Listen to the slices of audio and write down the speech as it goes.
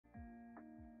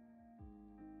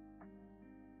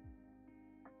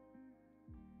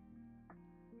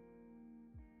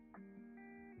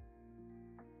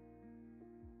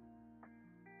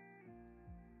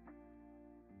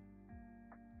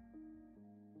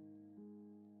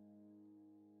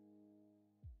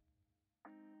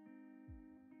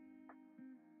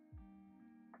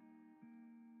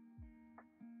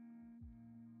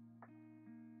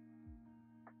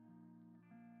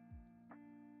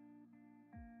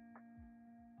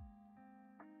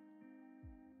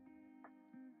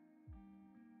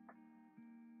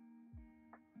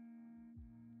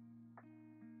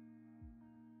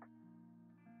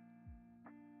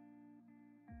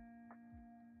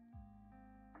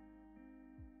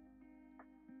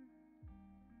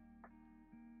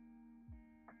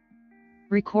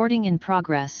Recording in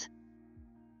progress.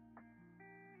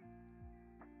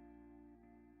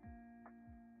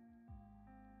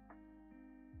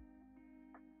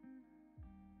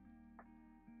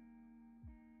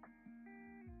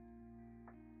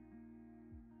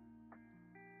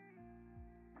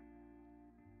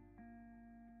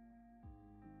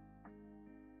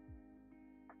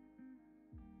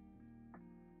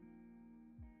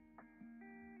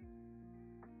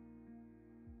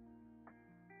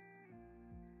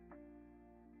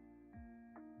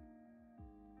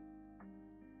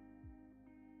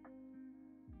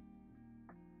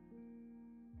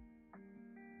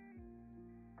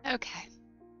 Okay.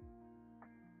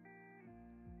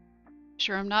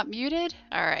 Sure I'm not muted?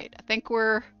 All right. I think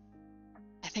we're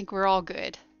all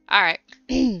good. All right.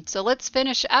 So let's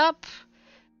finish up.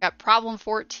 Got problem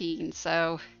 14.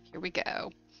 So here we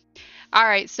go. All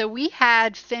right. So we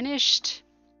had finished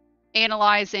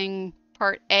analyzing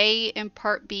part A and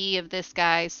part B of this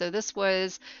guy. So this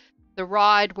was the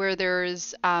rod where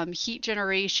there's heat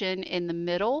generation in the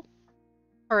middle,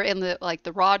 or in the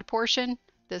the rod portion.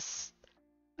 This,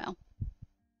 well,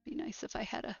 be nice if I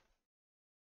had a,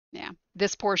 yeah,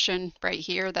 this portion right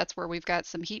here, that's where we've got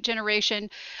some heat generation.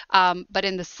 But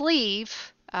in the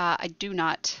sleeve, I do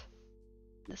not,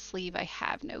 the sleeve I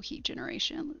have no heat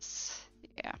generation.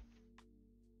 Yeah,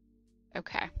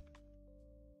 okay,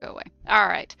 go away. All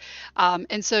right.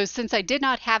 And so since I did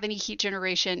not have any heat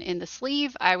generation in the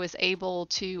sleeve, I was able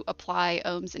to apply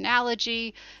Ohm's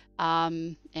analogy,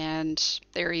 and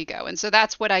there you go. And so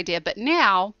that's what I did. But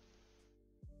now,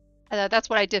 that's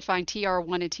what I did find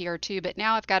TR1 and TR2, but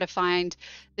now I've got to find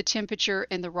the temperature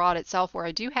in the rod itself where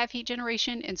I do have heat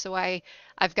generation, and so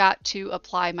I've got to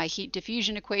apply my heat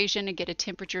diffusion equation and get a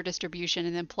temperature distribution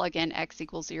and then plug in x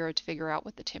equals 0 to figure out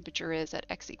what the temperature is at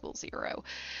x equals 0.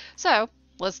 So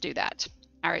let's do that.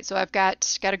 All right, so I've got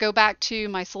to go back to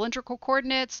my cylindrical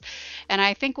coordinates, and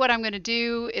I think what I'm going to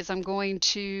do is I'm going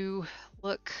to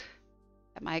look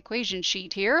at my equation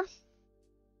sheet here.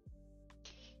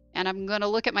 And I'm going to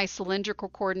look at my cylindrical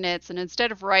coordinates, and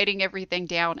instead of writing everything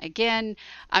down again,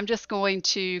 I'm just going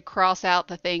to cross out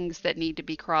the things that need to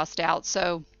be crossed out.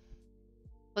 So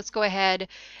let's go ahead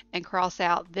and cross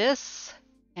out this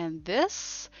and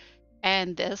this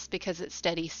and this because it's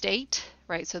steady state,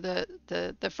 right? So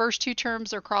the first two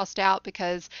terms are crossed out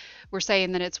because we're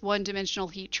saying that it's one-dimensional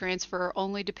heat transfer,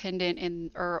 only dependent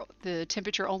in, or the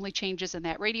temperature only changes in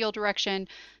that radial direction,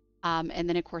 and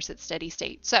then of course it's steady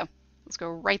state. So let's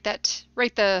go write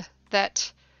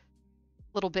that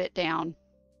little bit down.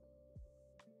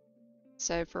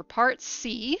 So for part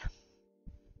C,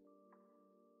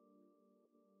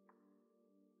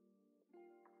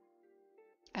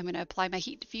 I'm going to apply my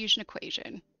heat diffusion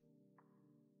equation.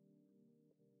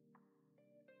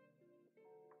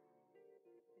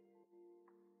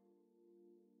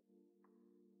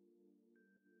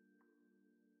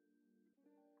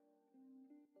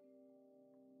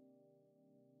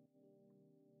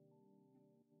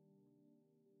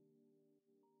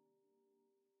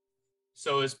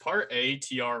 So is part A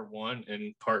TR1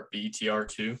 and part B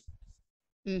TR2?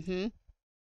 Mm-hmm.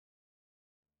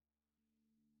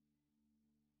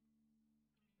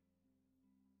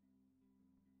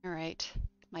 All right.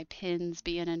 My pin's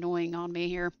being annoying on me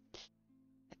here.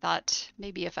 I thought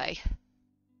maybe if I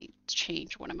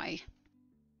change one of my,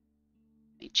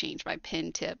 let me change my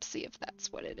pin tip, see if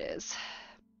that's what it is.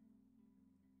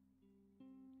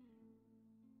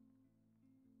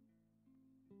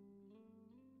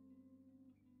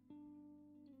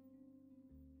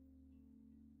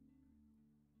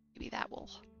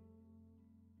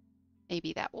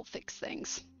 Maybe that will fix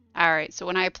things. All right, so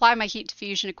when I apply my heat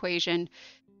diffusion equation,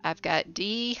 I've got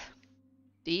d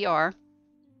dr,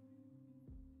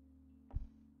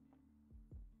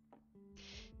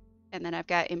 and then I've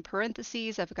got in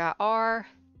parentheses, I've got r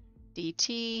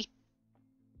dt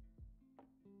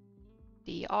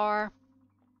dr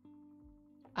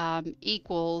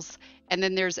equals, and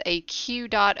then there's a q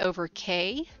dot over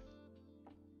k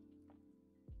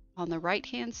on the right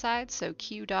hand side, so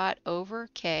q dot over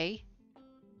k.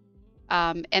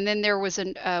 And then there was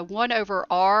a 1 over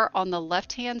r on the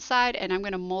left hand side, and I'm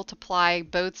going to multiply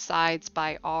both sides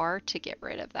by r to get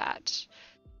rid of that.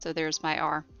 So there's my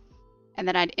r. And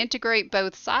then I'd integrate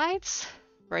both sides,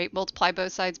 right? Multiply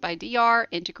both sides by dr,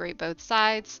 integrate both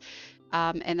sides,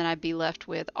 and then I'd be left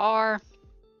with r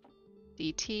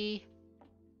dt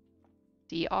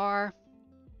dr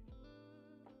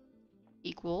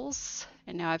equals,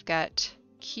 and now I've got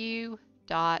q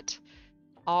dot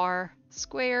r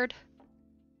squared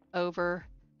over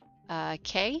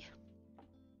k,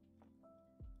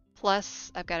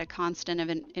 plus I've got a constant of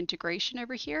an integration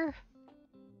over here,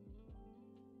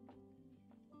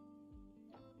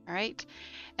 All right.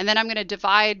 And then I'm going to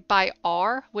divide by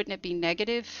R. Wouldn't it be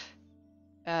negative?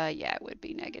 Yeah, it would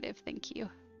be negative. Thank you.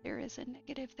 There is a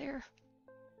negative there.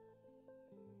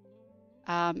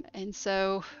 And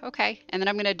so, okay. And then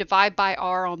I'm going to divide by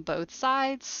R on both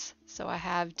sides. So I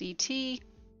have dt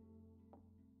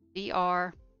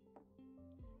dr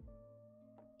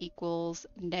equals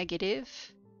negative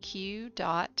q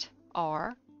dot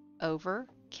r over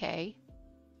k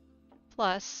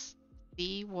plus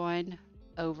v1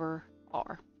 over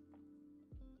r.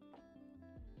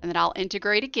 And then I'll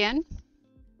integrate again.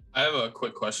 I have a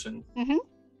quick question. Mm-hmm.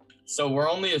 So we're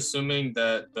only assuming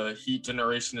that the heat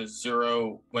generation is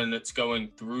 0 when it's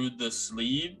going through the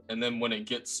sleeve, and then when it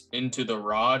gets into the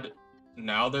rod,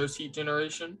 now there's heat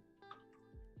generation?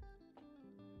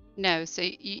 No, so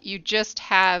you just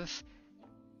have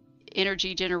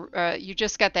energy you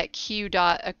just got that Q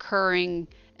dot occurring,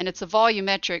 and it's a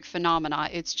volumetric phenomena.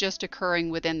 It's just occurring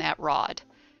within that rod.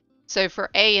 So for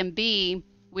A and B,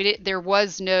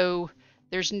 there's no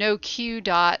Q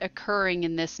dot occurring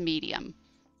in this medium,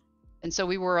 and so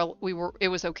it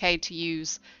was okay to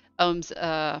use Ohm's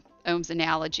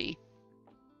analogy.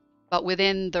 But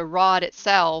within the rod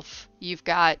itself,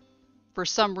 for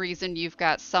some reason you've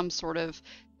got some sort of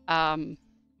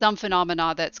some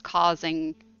phenomena that's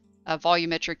causing a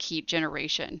volumetric heat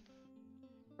generation,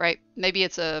 right? Maybe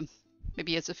it's a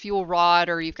fuel rod,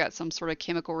 or you've got some sort of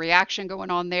chemical reaction going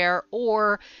on there,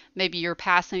 or maybe you're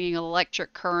passing an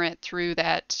electric current through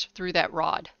that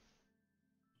rod.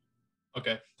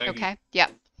 Okay, thank you. Okay, yeah.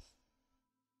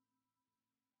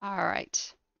 All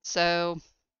right. So,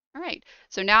 all right.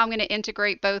 So now I'm going to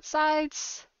integrate both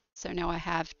sides. So now I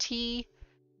have t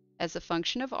as a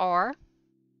function of r,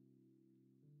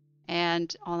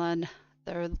 and on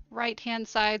the right-hand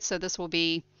side, so this will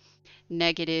be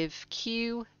negative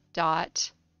q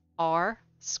dot r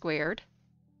squared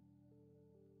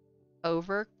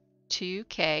over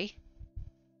 2k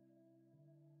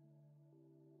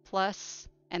plus,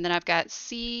 and then I've got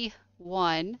c1,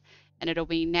 and it'll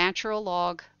be natural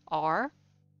log r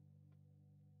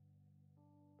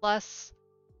plus,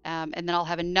 and then I'll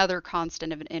have another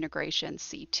constant of an integration,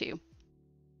 c2.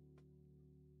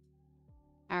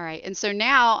 All right, and so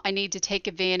now I need to take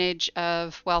advantage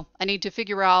of, well, I need to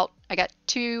figure out, I got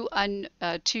two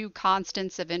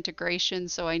constants of integration,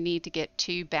 so I need to get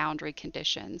two boundary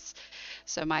conditions.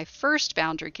 So my first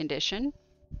boundary condition,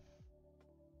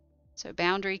 so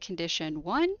boundary condition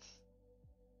 1,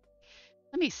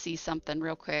 let me see something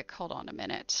real quick. Hold on a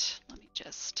minute. Let me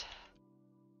just...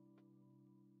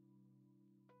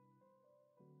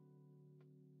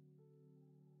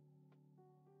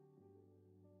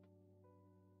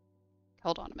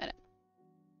 Hold on a minute.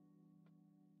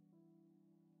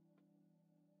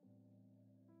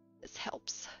 This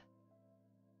helps.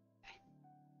 Okay.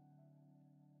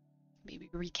 Maybe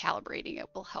recalibrating it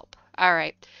will help. All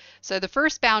right. So the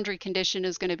first boundary condition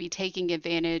is going to be taking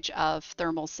advantage of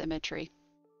thermal symmetry.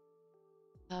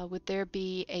 Would there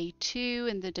be a 2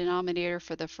 in the denominator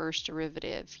for the first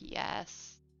derivative?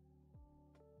 Yes.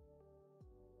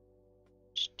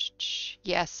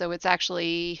 Yes, so it's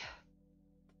actually...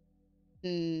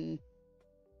 So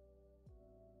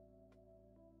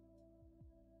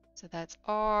that's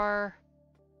r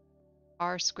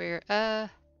squared, that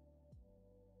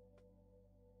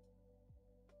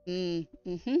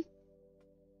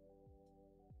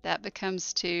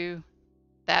becomes 2,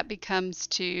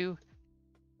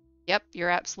 yep, you're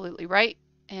absolutely right.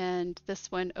 And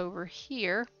this one over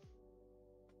here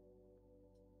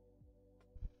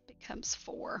becomes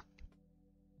 4.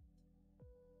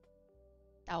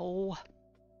 Oh,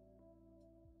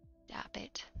 stop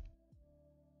it.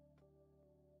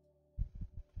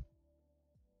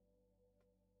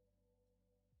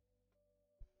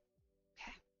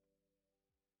 Okay.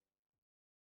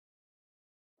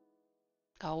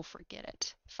 Oh, forget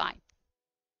it. Fine.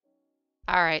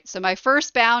 All right, so my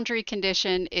first boundary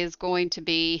condition is going to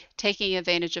be taking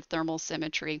advantage of thermal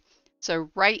symmetry. So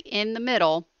right in the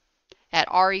middle, at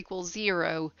r equals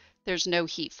 0, there's no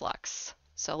heat flux.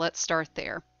 So let's start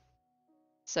there.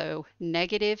 So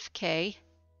negative k,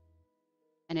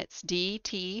 and it's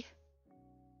dt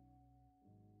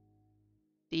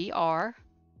dr,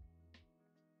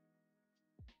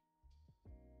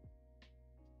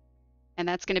 and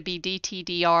that's going to be dt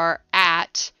dr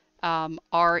at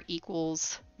r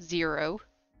equals 0.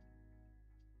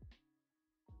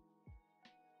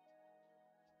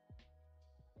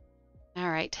 All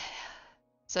right,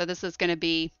 so this is going to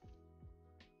be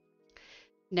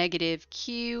negative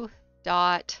q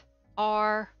dot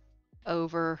r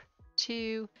over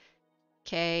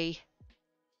 2k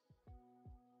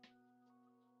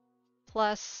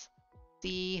plus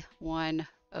C1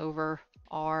 over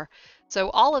R. So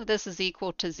all of this is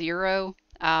equal to 0,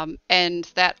 and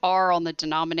that R on the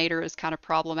denominator is kind of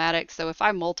problematic. So if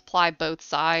I multiply both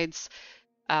sides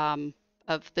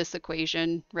of this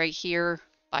equation right here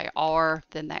by R,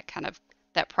 then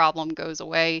that problem goes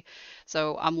away.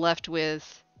 So I'm left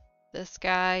with this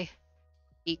guy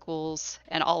equals,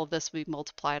 and all of this will be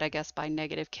multiplied, I guess, by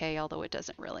negative k, although it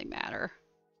doesn't really matter.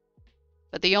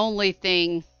 But the only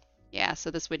thing, yeah,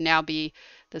 so this would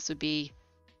be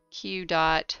q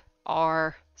dot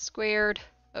r squared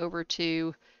over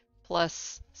 2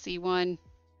 plus c1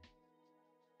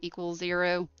 equals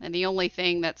 0. And the only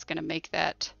thing that's going to make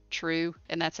that true,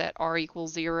 and that's at r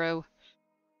equals 0,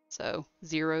 so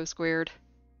 0 squared,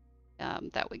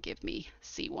 that would give me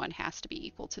c1 has to be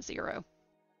equal to 0.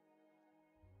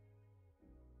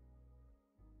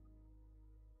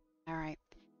 All right.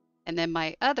 And then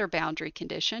my other boundary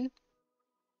condition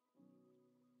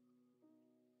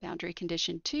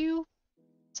 2.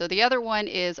 So the other one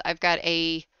is I've got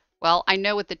well, I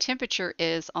know what the temperature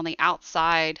is on the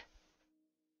outside,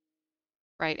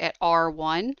 right, at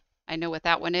R1. I know what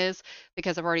that one is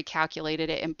because I've already calculated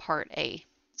it in part A.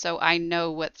 So I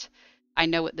know what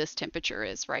this temperature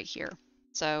is right here.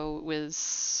 So it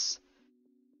was,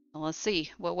 well, let's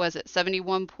see, what was it?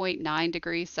 71.9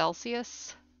 degrees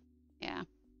Celsius. Yeah.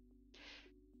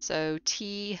 So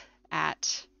T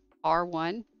at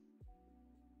R1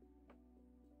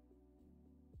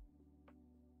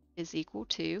 is equal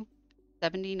to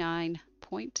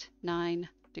 79.9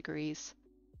 degrees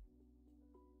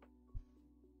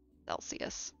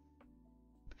Celsius.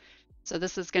 So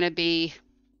this is going to be,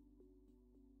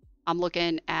 I'm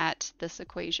looking at this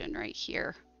equation right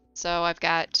here. So I've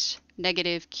got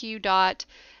negative q dot,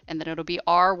 and then it'll be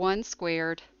r1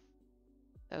 squared.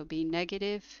 So it'll be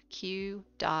negative q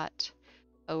dot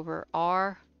over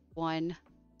r1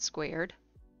 squared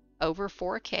over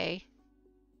 4k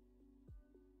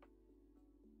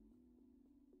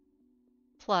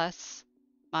plus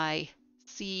my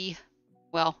C1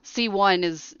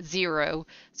 is 0,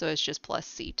 so it's just plus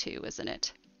C2, isn't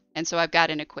it? And so I've got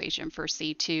an equation for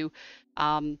C2.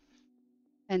 And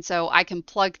so I can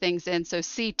plug things in. So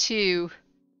C2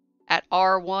 at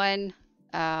R1,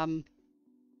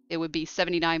 it would be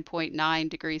 79.9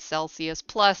 degrees Celsius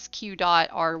plus Q dot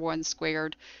R1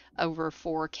 squared over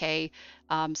 4K.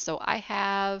 So I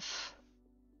have,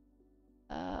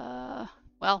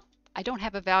 well, I don't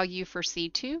have a value for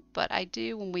C2, but I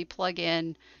do when we plug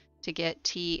in to get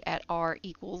T at R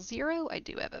equals 0, I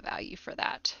do have a value for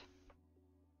that.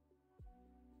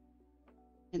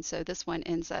 And so this one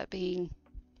ends up being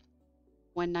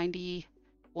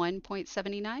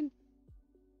 191.79.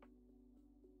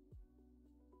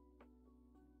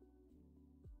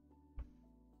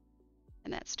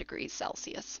 And that's degrees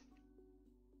Celsius.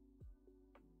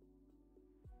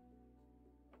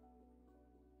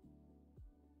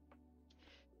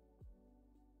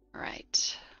 All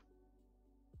right.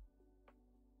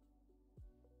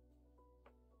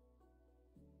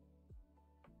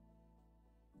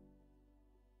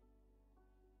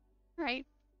 All right,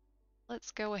 let's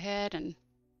go ahead and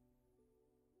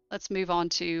let's move on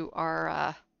to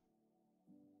our,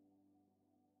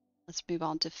 let's move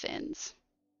on to fins.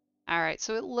 All right,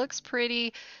 so it looks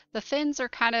pretty. The fins are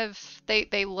kind of,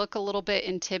 they look a little bit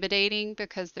intimidating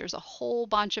because there's a whole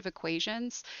bunch of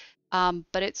equations,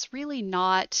 but it's really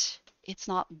not, it's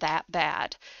not that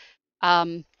bad.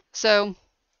 So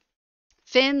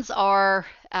fins are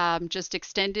just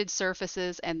extended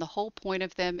surfaces, and the whole point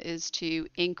of them is to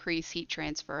increase heat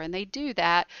transfer. And they do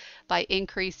that by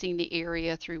increasing the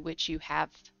area through which you have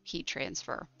heat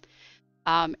transfer.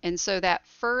 And so there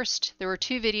were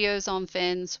 2 videos on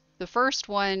fins. The first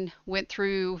one went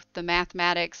through the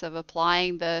mathematics of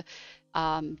applying the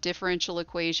differential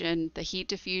equation, the heat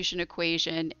diffusion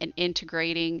equation, and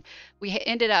integrating. We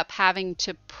ended up having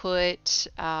to put,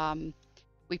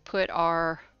 we put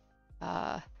our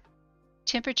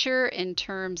temperature in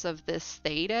terms of this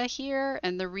theta here,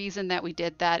 and the reason that we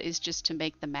did that is just to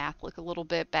make the math look a little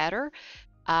bit better.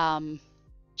 So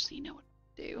you know what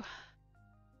to do.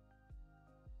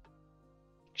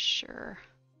 Sure.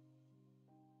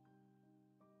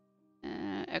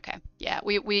 Okay, yeah,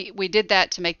 we did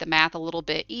that to make the math a little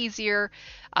bit easier,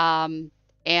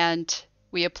 and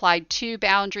we applied 2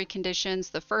 boundary conditions.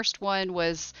 The first one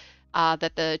was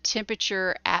that the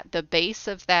temperature at the base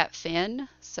of that fin,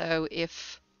 so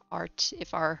if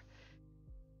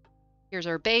here's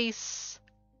our base,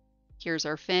 here's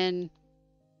our fin,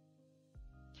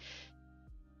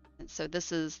 and so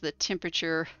this is the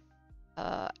temperature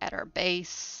at our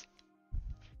base.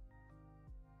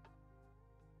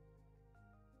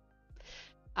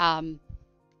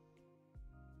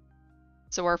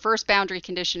 So our first boundary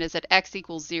condition is at x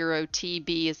equals 0,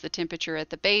 TB is the temperature at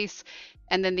the base.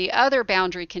 And then the other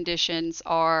boundary conditions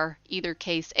are either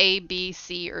case A, B,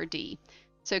 C, or D.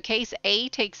 So case A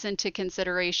takes into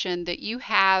consideration that you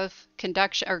have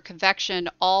conduction or convection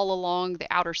all along the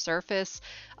outer surface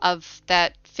of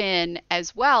that fin,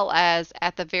 as well as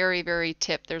at the very, very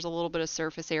tip. There's a little bit of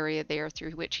surface area there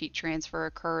through which heat transfer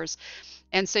occurs.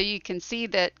 And so you can see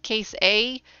that case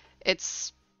A,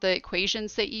 it's the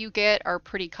equations that you get are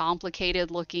pretty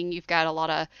complicated looking. You've got a lot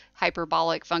of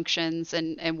hyperbolic functions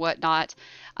and whatnot.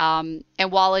 And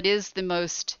while it is the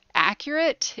most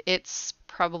accurate, it's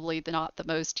probably not the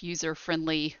most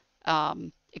user-friendly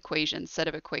set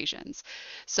of equations.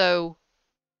 So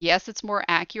yes, it's more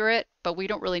accurate, but we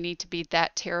don't really need to be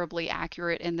that terribly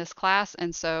accurate in this class.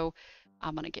 And so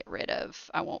I'm going to get rid of,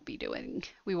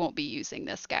 we won't be using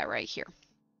this guy right here.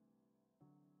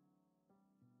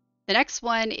 The next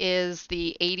one is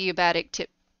the adiabatic tip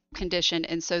condition.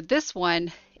 And so this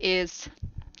one is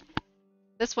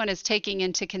taking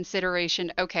into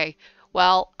consideration, okay,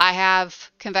 well, I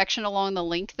have convection along the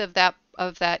length of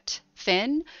that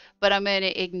fin, but I'm going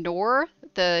to ignore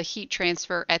the heat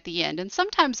transfer at the end. And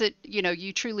sometimes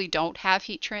you truly don't have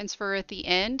heat transfer at the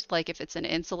end. Like if it's an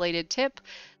insulated tip,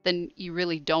 then you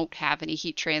really don't have any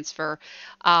heat transfer.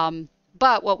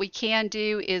 But what we can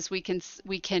do is we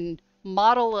can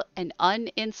model an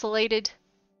uninsulated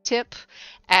tip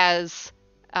as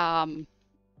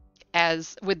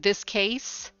with this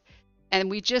case, and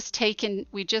we just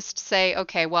say,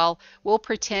 okay, well, we'll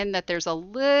pretend that there's a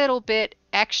little bit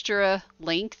extra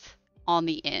length on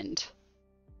the end.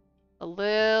 A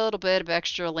little bit of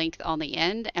extra length on the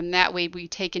end, and that way we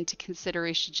take into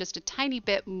consideration just a tiny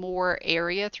bit more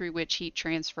area through which heat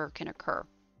transfer can occur.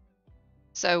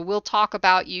 So we'll talk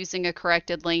about using a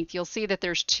corrected length. You'll see that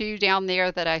there's two down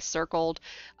there that I circled,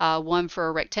 one for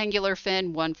a rectangular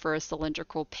fin, one for a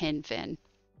cylindrical pin fin.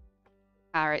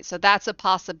 All right, so that's a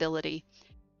possibility.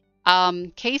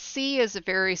 Case C is a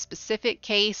very specific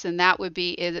case, and that would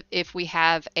be if we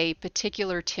have a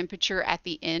particular temperature at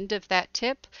the end of that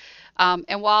tip.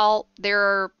 And while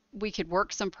we could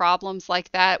work some problems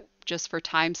like that, just for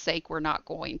time's sake, we're not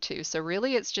going to. So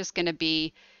really it's just going to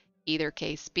be either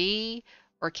case B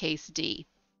or case D.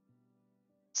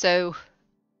 So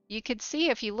you could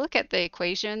see if you look at the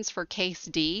equations for case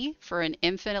D for an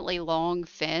infinitely long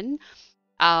fin,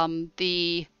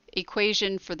 the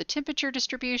equation for the temperature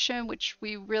distribution, which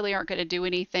we really aren't going to do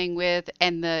anything with,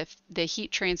 and the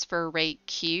heat transfer rate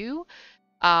Q,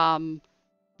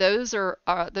 those are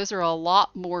a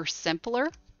lot more simpler.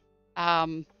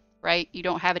 Right? You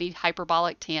don't have any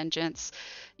hyperbolic tangents.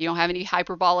 You don't have any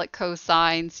hyperbolic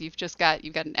cosines. You've got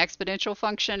an exponential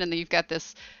function, and then you've got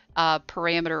this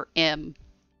parameter m.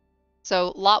 So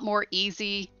a lot more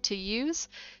easy to use.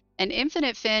 An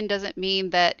infinite fin doesn't mean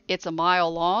that it's a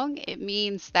mile long. It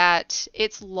means that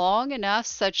it's long enough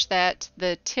such that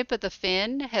the tip of the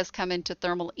fin has come into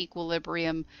thermal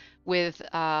equilibrium with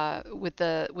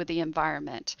the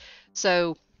environment.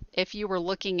 So if you were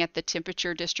looking at the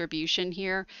temperature distribution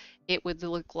here, it would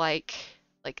look like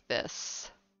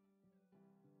this,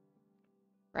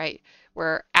 right?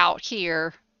 Where out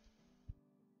here,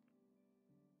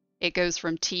 it goes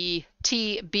from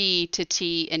TB to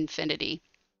T infinity,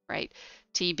 right?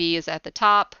 TB is at the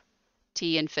top,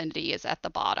 T infinity is at the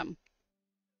bottom.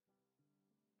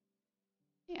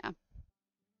 Yeah.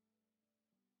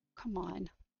 Come on.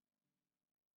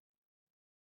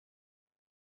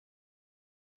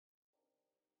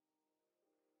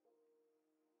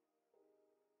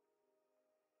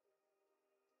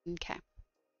 Okay.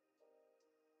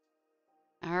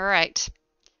 All right.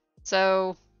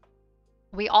 So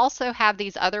we also have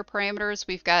these other parameters.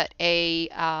 We've got a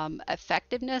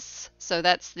effectiveness. So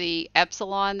that's the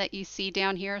epsilon that you see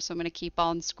down here. So I'm going to keep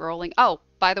on scrolling. Oh,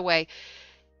 by the way,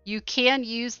 you can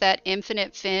use that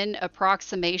infinite fin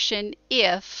approximation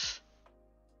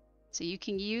so you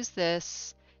can use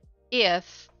this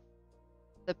if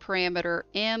the parameter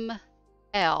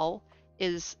ML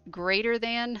is greater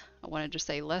than, I want to just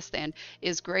say less than,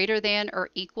 is greater than or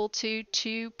equal to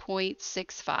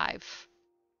 2.65.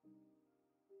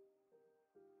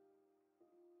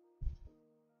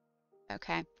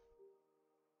 Okay.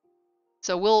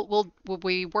 So when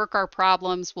we work our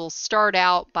problems, we'll start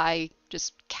out by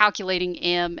just calculating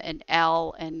M and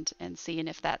L and seeing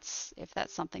if that's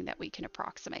something that we can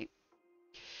approximate.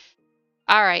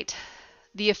 All right.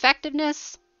 The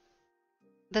effectiveness,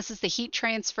 this is the heat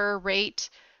transfer rate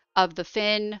of the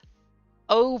fin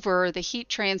over the heat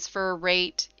transfer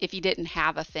rate if you didn't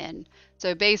have a fin.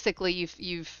 So basically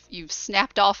you've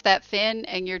snapped off that fin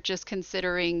and you're just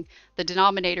considering the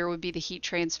denominator would be the heat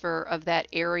transfer of that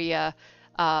area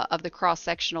of the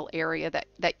cross-sectional area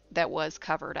that was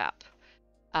covered up.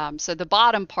 So the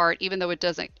bottom part, even though it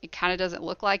kind of doesn't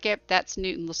look like it, that's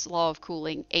Newton's law of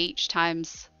cooling. H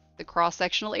times the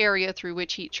cross-sectional area through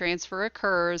which heat transfer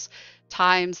occurs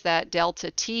times that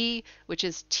delta T, which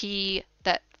is T,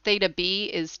 that theta B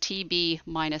is TB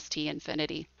minus T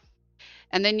infinity.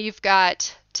 And then you've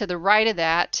got, to the right of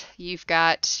that, you've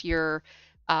got your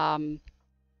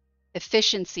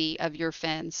efficiency of your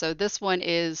fin. So this one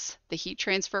is the heat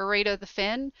transfer rate of the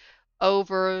fin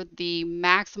over the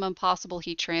maximum possible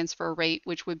heat transfer rate,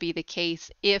 which would be the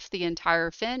case if the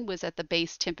entire fin was at the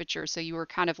base temperature. So you were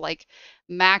kind of like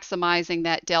maximizing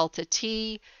that delta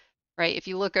T, right? If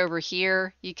you look over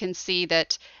here, you can see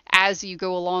that as you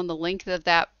go along the length of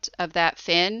that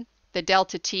fin, the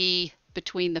delta T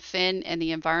between the fin and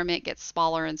the environment gets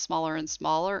smaller and smaller and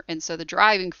smaller. And so the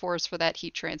driving force for that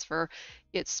heat transfer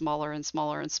gets smaller and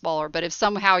smaller and smaller. But if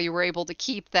somehow you were able to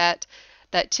keep that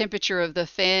temperature of the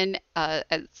fin at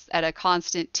a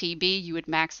constant TB, you would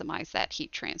maximize that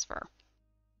heat transfer.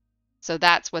 So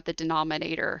that's what the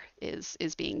denominator is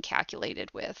being calculated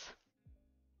with.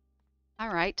 All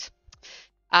right.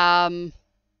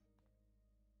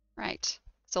 Right.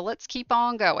 So let's keep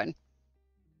on going.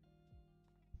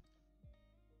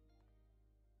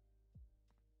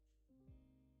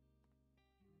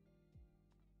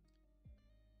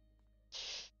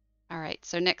 All right,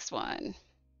 so next one.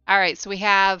 All right, so we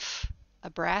have a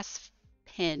brass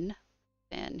pin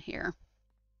here.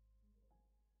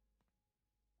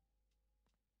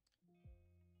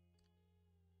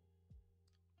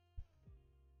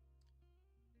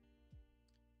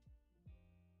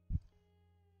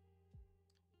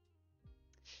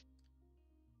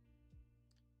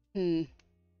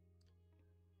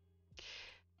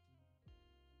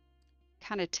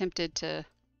 Kind of tempted to,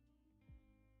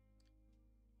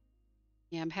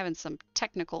 yeah, I'm having some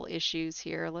technical issues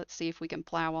here. Let's see if we can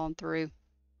plow on through.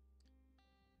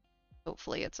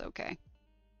 Hopefully it's okay.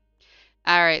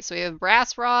 All right, so we have a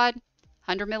brass rod,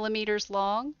 100 millimeters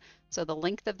long. So the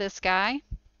length of this guy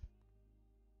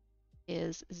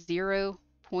is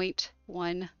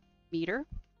 0.1 meter.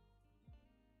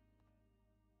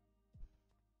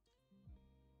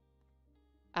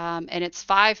 And it's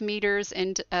 5 meters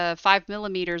and 5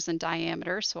 millimeters in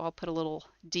diameter. So I'll put a little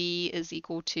d is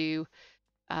equal to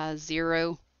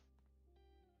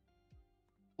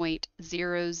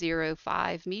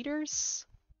 0.005 meters.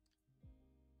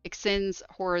 Extends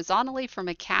horizontally from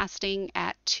a casting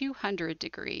at 200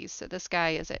 degrees. So this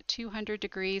guy is at 200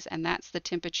 degrees, and that's the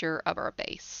temperature of our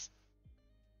base.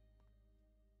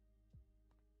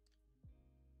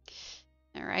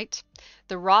 All right.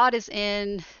 The rod is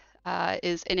in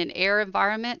an air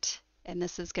environment, and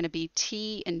this is going to be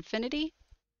T infinity.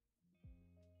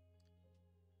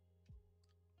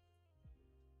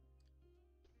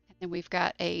 And then we've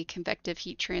got a convective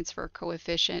heat transfer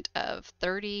coefficient of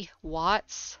 30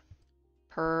 watts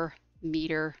per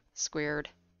meter squared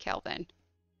Kelvin.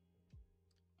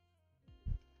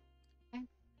 Okay.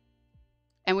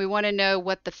 And we want to know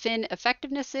what the fin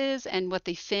effectiveness is and what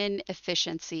the fin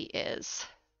efficiency is.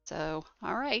 So,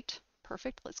 all right,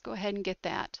 perfect. Let's go ahead and get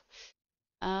that.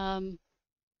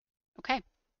 Okay.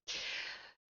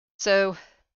 So,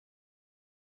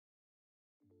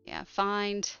 yeah,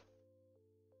 find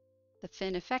the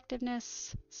fin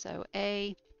effectiveness. So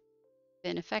A,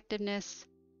 fin effectiveness.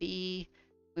 B,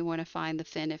 we want to find the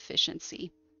fin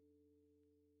efficiency.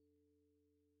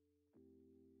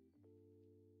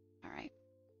 All right.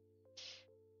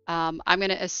 I'm going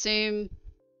to assume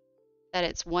that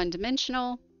it's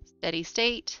one-dimensional, steady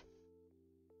state,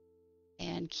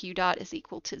 and Q dot is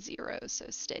equal to 0. So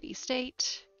steady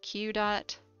state, Q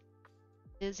dot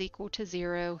is equal to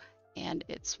 0, and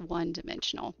it's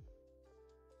one-dimensional.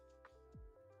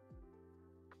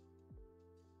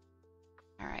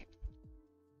 All right.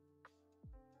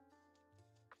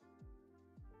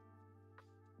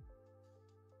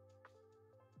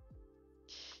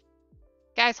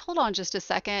 Guys, hold on just a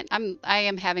second. I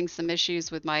am having some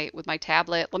issues with my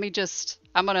tablet. I'm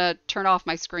gonna turn off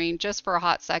my screen just for a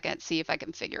hot second, see if I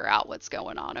can figure out what's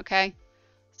going on, okay?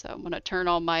 So I'm gonna turn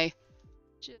on my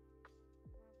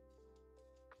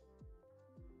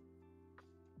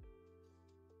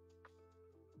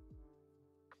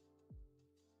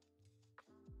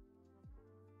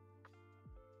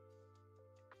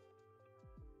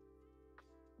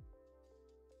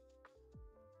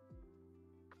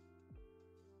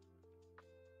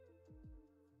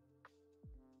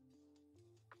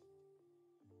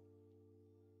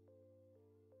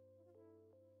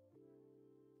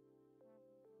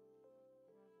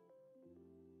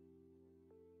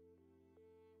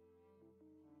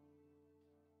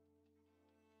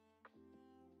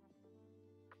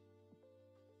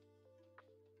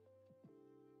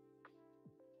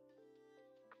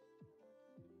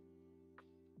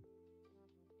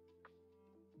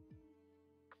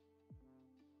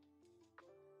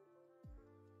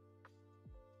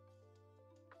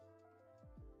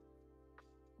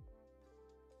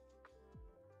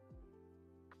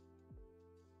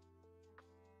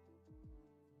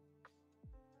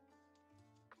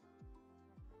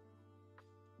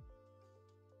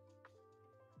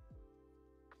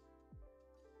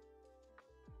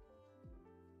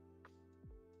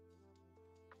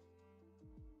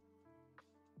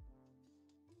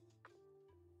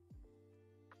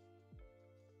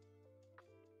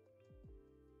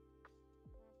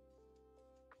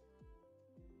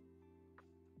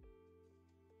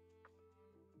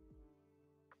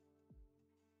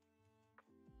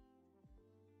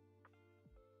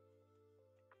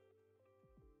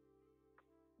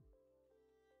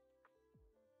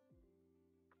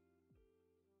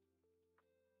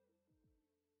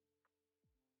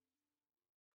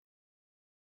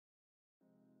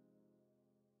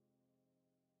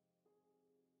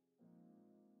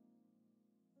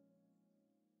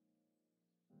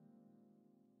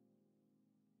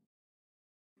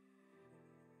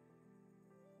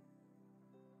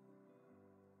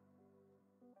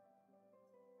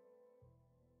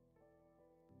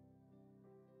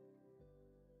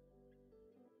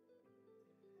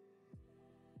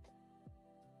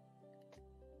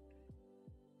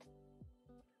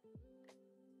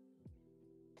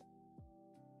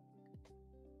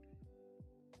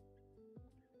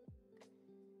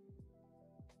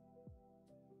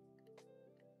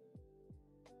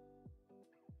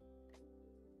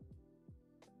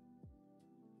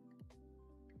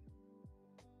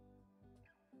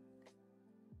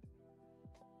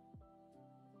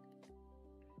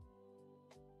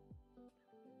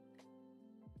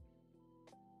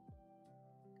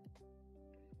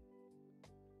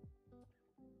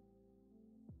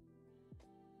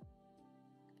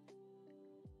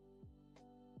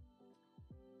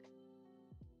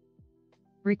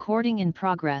Recording in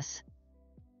progress.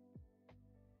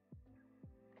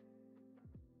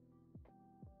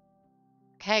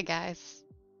 Okay, guys.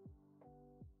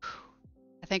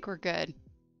 I think we're good.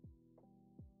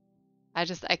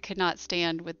 I could not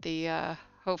stand with the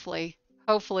hopefully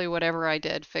whatever I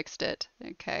did fixed it.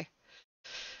 Okay.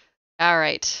 All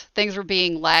right. Things were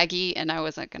being laggy and I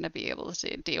wasn't going to be able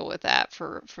to deal with that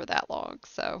for that long.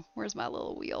 So, where's my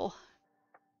little wheel?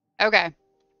 Okay.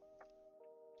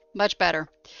 Much better.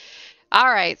 All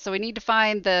right, so we need to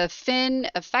find the fin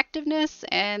effectiveness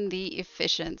and the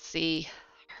efficiency.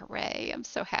 Hooray, I'm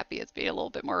so happy it's being a little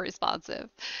bit more responsive.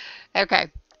 Okay,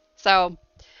 so,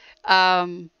 all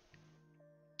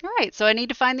right, so I need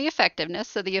to find the effectiveness.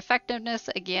 So the effectiveness,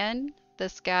 again,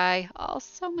 this guy, oh,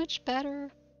 so much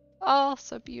better. Oh,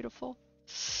 so beautiful.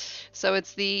 So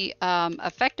it's the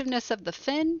effectiveness of the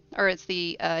fin, or it's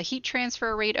the heat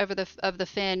transfer rate of the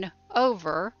fin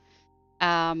over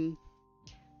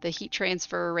the heat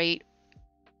transfer rate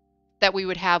that we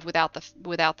would have without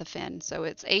the fin. So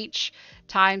it's H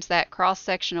times that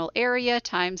cross-sectional area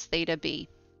times theta B.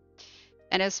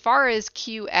 And as far as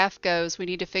QF goes, we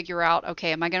need to figure out,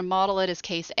 okay, am I going to model it as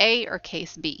case A or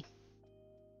case B?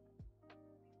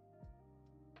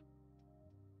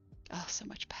 Oh, so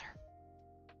much better.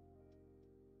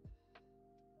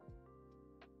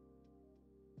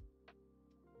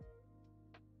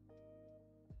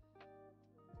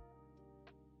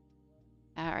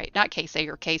 All right, not case A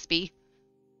or case B.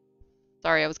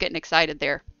 Sorry, I was getting excited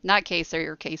there. Not case A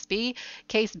or case B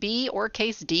or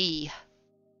case D.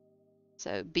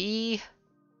 So B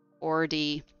or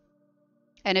D.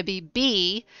 And it'd be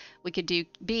B, we could do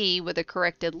B with a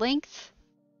corrected length.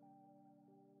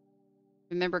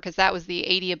 Remember, because that was the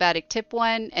adiabatic tip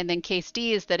one. And then case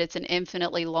D is that it's an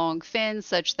infinitely long fin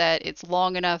such that it's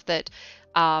long enough that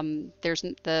there's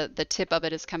the tip of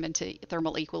it has come into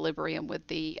thermal equilibrium with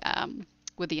the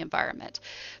environment.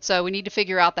 So we need to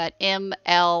figure out that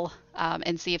ML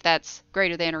and see if that's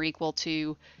greater than or equal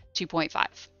to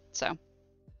 2.5. So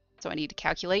I need to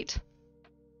calculate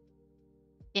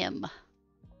M.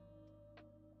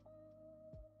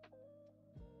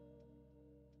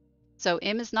 So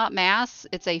M is not mass,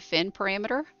 it's a fin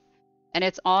parameter, and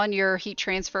it's on your heat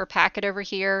transfer packet over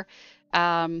here.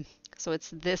 So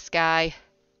it's this guy,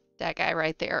 that guy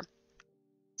right there.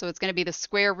 So it's going to be the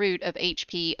square root of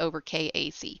HP over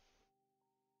KAC.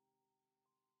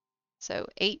 So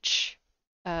H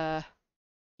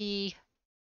P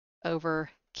over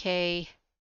KAC,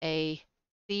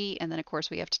 and then of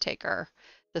course we have to take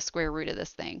the square root of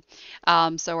this thing.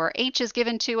 So our H is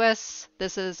given to us.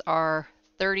 This is our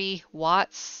 30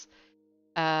 watts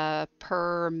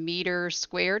per meter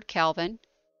squared Kelvin.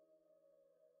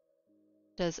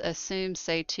 Does assume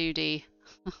say 2D?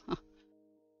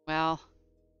 Well,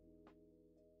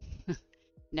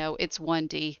 no, it's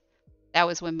 1D. That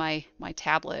was when my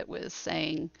tablet was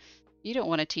saying, you don't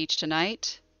want to teach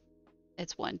tonight.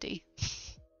 It's 1D.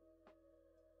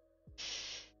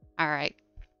 All right.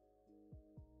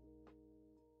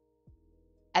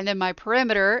 And then my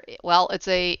perimeter, well, it's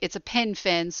a pin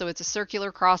fin, so it's a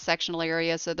circular cross-sectional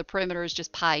area, so the perimeter is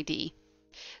just pi d.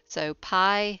 So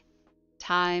pi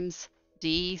times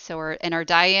d, so our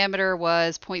diameter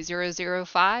was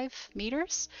 0.005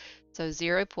 meters, so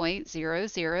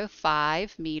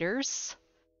 0.005 meters.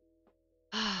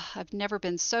 I've never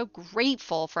been so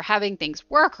grateful for having things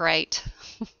work right.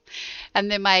 And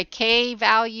then my K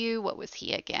value, what was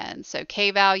he again? So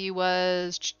K value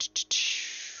was,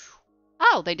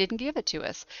 oh, they didn't give it to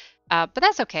us, but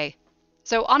that's okay.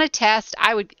 So on a test,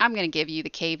 I'm going to give you the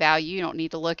K value. You don't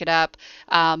need to look it up,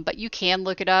 but you can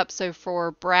look it up. So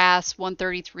for brass,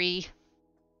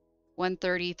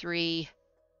 133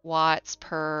 watts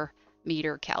per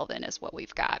meter Kelvin is what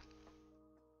we've got.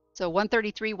 So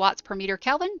 133 watts per meter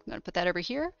Kelvin. I'm going to put that over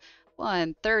here.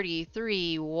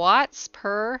 133 watts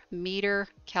per meter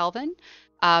Kelvin.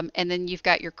 And then you've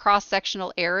got your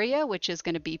cross-sectional area, which is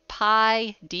going to be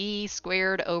pi d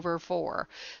squared over 4.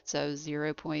 So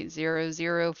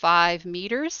 0.005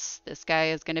 meters. This guy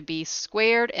is going to be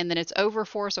squared, and then it's over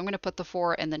 4, so I'm going to put the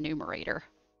 4 in the numerator.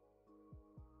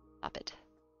 Stop it.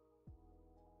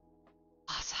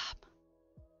 Awesome.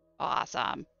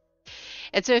 Awesome.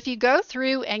 And so if you go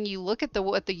through and you look at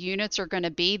what the units are going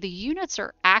to be, the units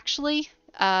are actually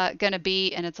going to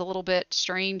be, and it's a little bit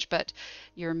strange, but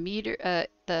your meter,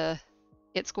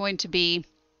 it's going to be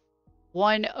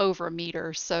 1 over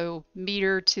meter. So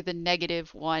meter to the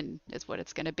 -1 is what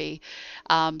it's going to be.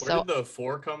 Where did the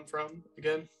 4 come from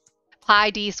again?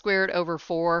 Pi d squared over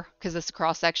 4, because it's a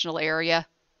cross-sectional area.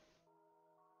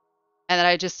 And then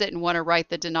I just didn't want to write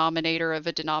the denominator of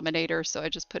a denominator, so I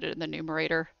just put it in the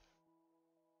numerator.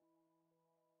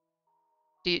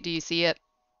 Do you see it?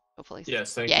 Hopefully.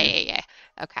 Yes, thank Yeah, you. yeah, yeah.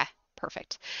 Okay,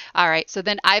 perfect. All right, so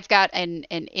then I've got an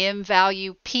M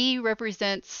value. P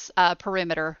represents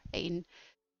perimeter, Aiden.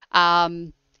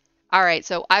 Um, all right,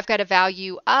 so I've got a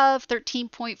value of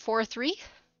 13.43.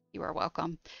 You are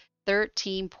welcome.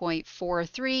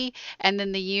 13.43. And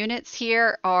then the units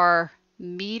here are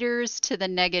meters to the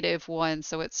 -1.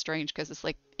 So it's strange because it's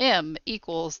like M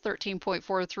equals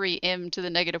 13.43 M to the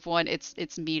 -1.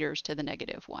 It's meters to the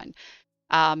 -1.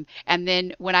 And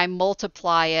then when I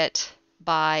multiply it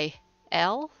by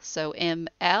L, so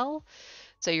ML,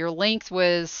 so your length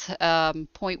was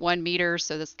 0.1 meters,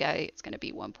 so this guy is going to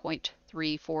be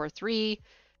 1.343.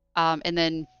 And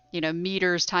then,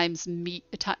 meters times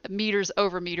meters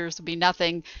over meters would be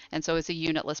nothing, and so it's a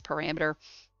unitless parameter.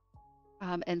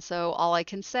 And so all I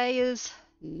can say is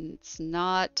it's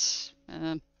not,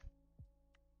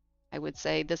 I would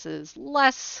say this is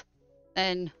less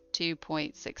than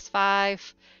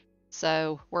 2.65.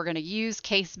 So we're going to use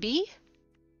case B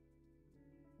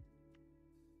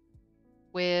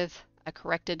with a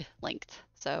corrected length.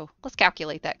 So let's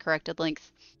calculate that corrected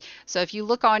length. So if you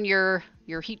look on your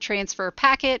heat transfer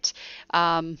packet,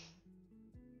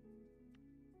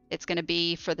 it's going to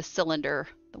be for the cylinder,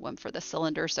 the one for the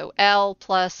cylinder. So L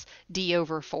plus D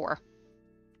over 4.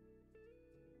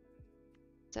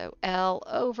 So L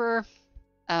over,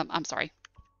 I'm sorry,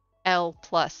 L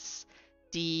plus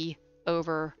D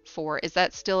over 4. Is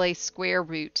that still a square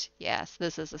root? Yes,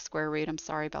 this is a square root. I'm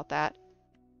sorry about that.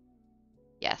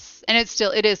 Yes, and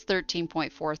it is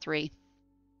 13.43.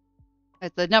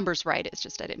 The number's right, it's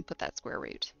just I didn't put that square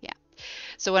root. Yeah.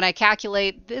 So when I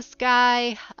calculate this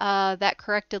guy, that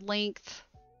corrected length,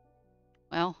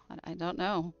 well, I don't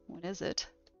know. What is it?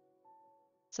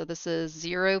 So this is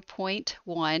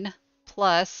 0.1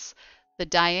 plus the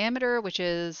diameter, which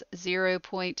is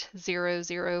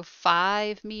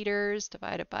 0.005 meters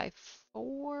divided by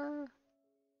 4.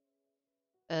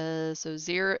 So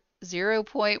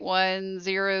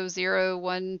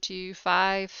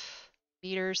 0.100125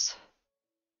 meters.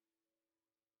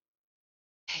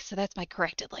 Okay, so that's my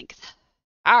corrected length.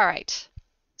 All right,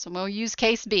 so I'm going to use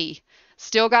case B.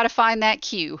 Still got to find that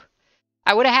Q.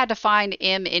 I would have had to find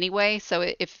M anyway, so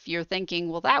if you're thinking,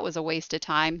 well, that was a waste of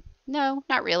time, no,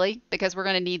 not really, because we're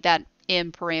going to need that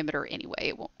M parameter anyway.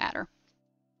 It won't matter.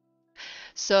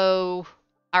 So,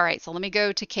 all right, so let me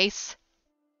go to case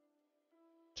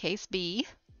B,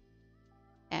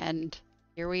 and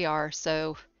here we are.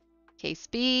 So case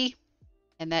B,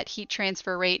 and that heat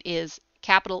transfer rate is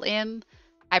capital M,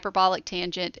 hyperbolic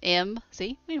tangent M.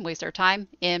 See, we didn't waste our time.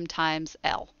 M times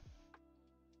L.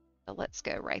 So let's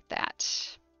go write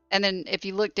that. And then if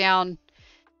you look down,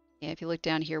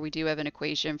 here, we do have an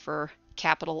equation for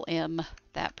capital M,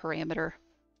 that parameter.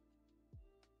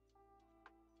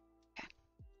 Okay.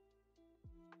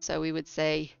 So we would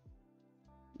say,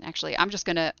 actually, I'm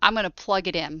gonna plug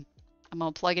it in. I'm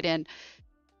gonna plug it in.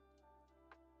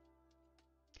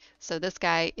 So this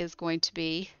guy is going to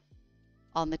be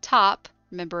on the top.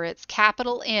 Remember, it's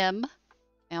capital M.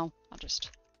 Now I'll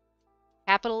just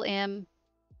capital M,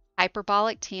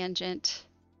 hyperbolic tangent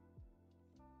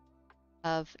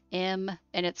of M,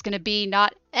 and it's going to be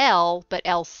not L, but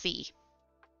LC,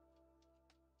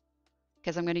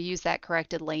 because I'm going to use that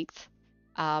corrected length,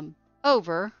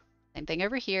 over, same thing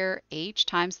over here, H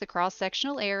times the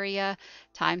cross-sectional area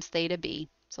times theta B.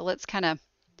 So let's kind of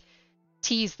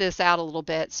tease this out a little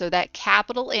bit. So that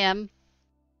capital M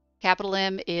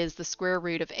is the square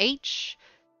root of H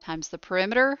times the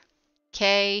perimeter,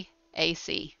 K,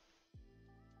 AC.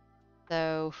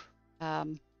 So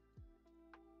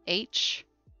H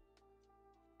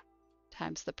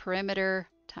times the perimeter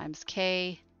times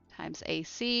K times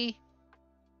AC.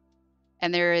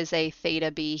 And there is a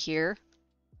theta B here.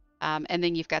 And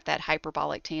then you've got that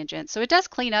hyperbolic tangent. So it does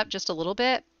clean up just a little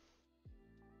bit,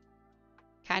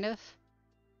 kind of.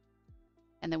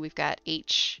 And then we've got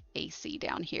HAC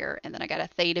down here. And then I got a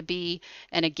theta B.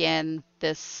 And again,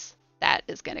 that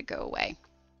is going to go away.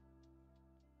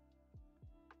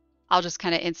 I'll just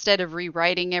kind of, instead of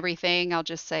rewriting everything, I'll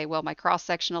just say, well, my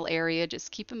cross-sectional area,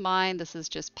 just keep in mind, this is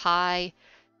just pi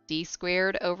d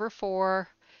squared over 4.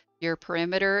 Your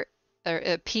perimeter,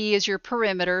 P is your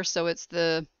perimeter, so it's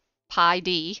the pi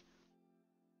d.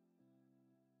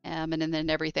 And then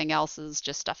everything else is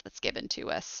just stuff that's given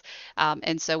to us.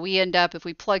 And so we end up, if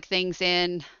we plug things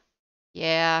in,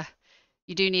 yeah,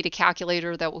 you do need a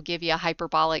calculator that will give you a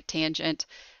hyperbolic tangent.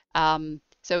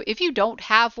 So if you don't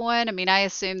have one, I mean, I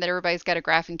assume that everybody's got a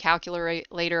graphing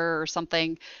calculator or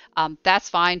something. That's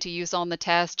fine to use on the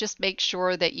test. Just make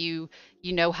sure that you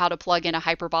know how to plug in a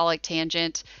hyperbolic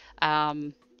tangent.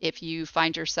 If you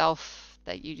find yourself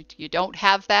that you don't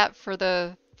have that for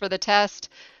the test,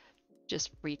 just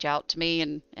reach out to me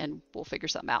and we'll figure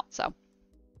something out. So,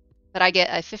 but I get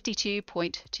a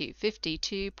 52.2,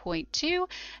 52.2,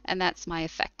 and that's my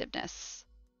effectiveness.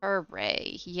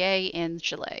 Hooray! Yay and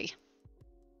Chile.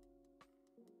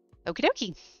 Okie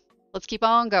dokie. Let's keep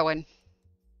on going.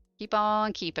 Keep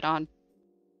on keeping on.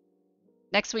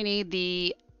 Next, we need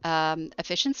the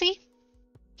efficiency.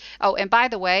 Oh, and by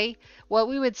the way, what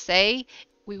we would say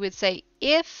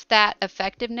if that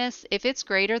effectiveness, if it's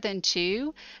greater than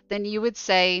 2, then you would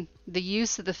say the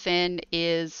use of the fin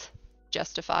is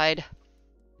justified.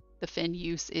 The fin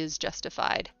use is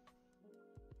justified.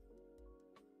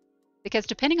 Because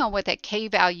depending on what that K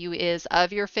value is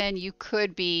of your fin, you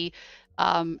could be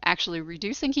actually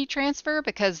reducing heat transfer,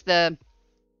 because that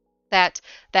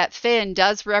fin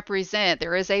does represent,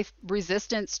 there is a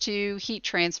resistance to heat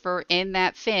transfer in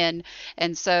that fin.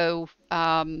 And so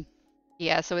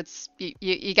yeah, so it's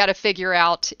you got to figure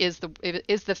out, is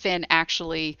the fin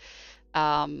actually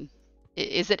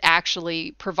is it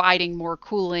actually providing more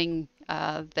cooling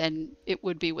than it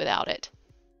would be without it.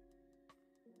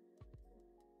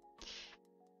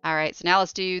 All right, so now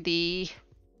let's do the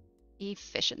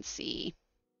efficiency.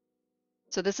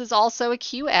 So this is also a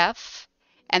QF.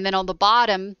 And then on the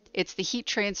bottom, it's the heat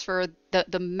transfer,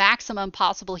 the maximum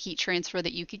possible heat transfer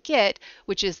that you could get,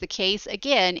 which is the case,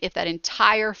 again, if that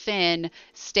entire fin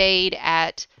stayed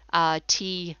at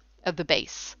T of the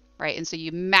base, right? And so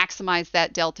you maximize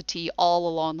that delta T all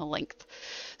along the length.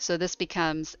 So this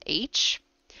becomes H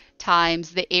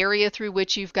times the area through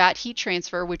which you've got heat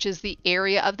transfer, which is the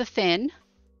area of the fin,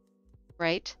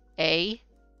 right? A,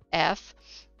 F.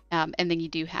 And then you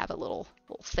do have a little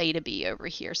theta B over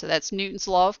here. So that's Newton's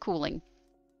law of cooling.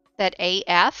 That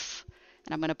AF,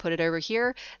 and I'm going to put it over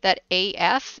here, that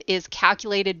AF is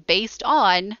calculated based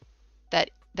on that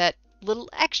little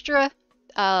extra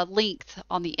length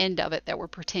on the end of it that we're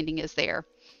pretending is there,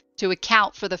 to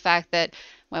account for the fact that,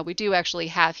 well, we do actually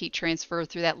have heat transfer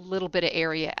through that little bit of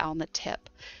area on the tip.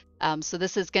 So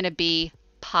this is going to be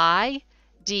pi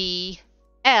d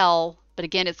L, but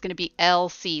again, it's going to be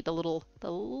LC, the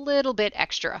little bit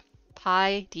extra,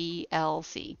 pi d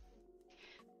LC.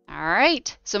 All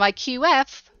right, so my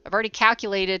QF, I've already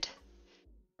calculated,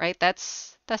 right?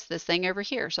 That's this thing over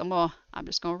here. So I'm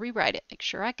just going to rewrite it, make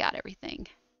sure I got everything.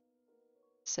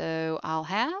 So I'll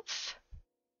have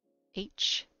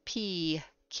HPKAC.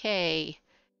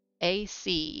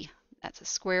 That's a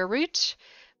square root.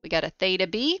 We got a theta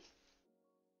B.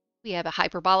 We have a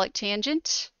hyperbolic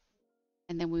tangent.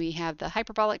 And then we have the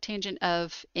hyperbolic tangent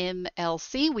of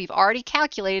MLC. We've already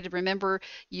calculated, remember,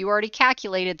 you already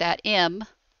calculated that M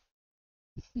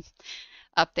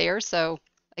up there. So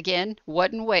again,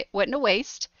 wasn't a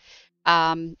waste.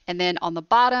 And then on the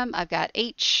bottom, I've got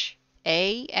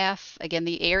HAF. Again,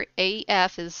 the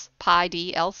AF is pi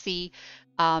d LC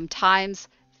times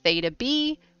theta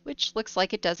B, which looks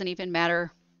like it doesn't even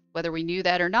matter whether we knew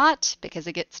that or not, because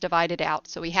it gets divided out.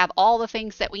 So we have all the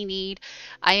things that we need.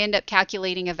 I end up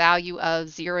calculating a value of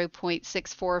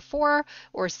 0.644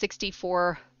 or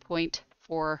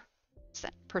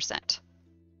 64.4%.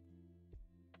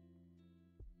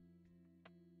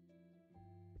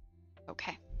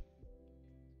 Okay.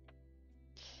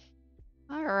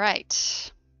 All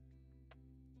right.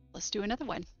 Let's do another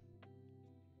one.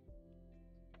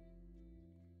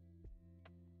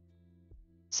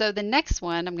 So the next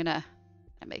one, I'm gonna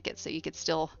make it so you could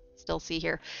still see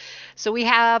here. So we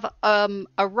have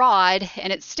a rod,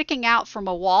 and it's sticking out from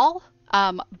a wall,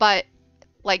 but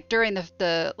like during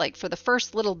the like for the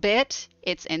first little bit,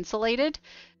 it's insulated.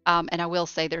 And I will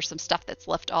say there's some stuff that's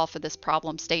left off of this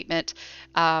problem statement,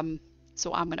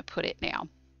 so I'm gonna put it now.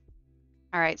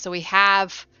 All right, so we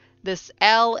have this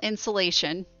L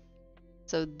insulation.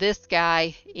 So this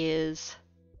guy is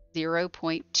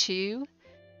 0.2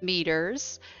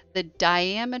 meters. The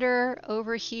diameter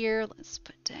over here, let's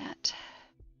put that.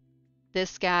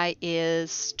 This guy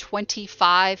is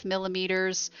 25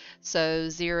 millimeters, so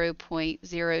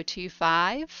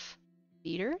 0.025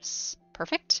 meters.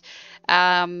 Perfect.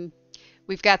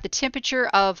 We've got the temperature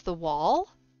of the wall.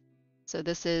 So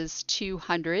this is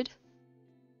 200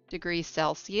 degrees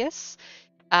Celsius.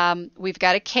 We've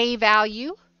got a K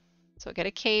value. So I got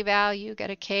a K value,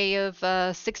 got a K of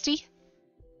 60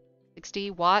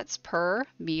 watts per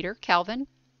meter Kelvin.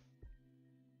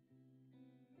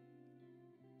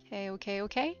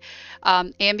 Okay.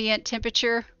 Ambient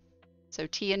temperature, so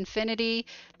T infinity,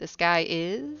 this guy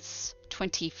is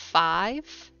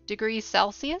 25 degrees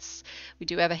Celsius. We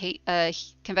do have a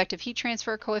convective heat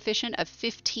transfer coefficient of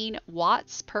 15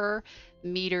 watts per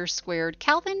meter squared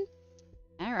Kelvin.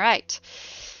 All right.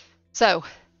 So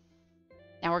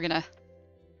Now we're gonna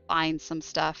find some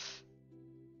stuff.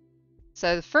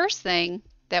 So the first thing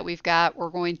that we've got, we're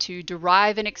going to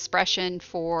derive an expression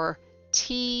for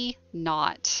T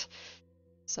naught.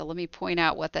 So let me point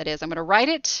out what that is. I'm going to write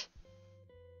it.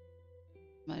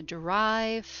 I'm going to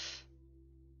derive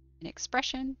an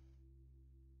expression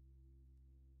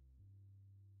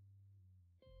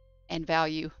and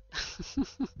value.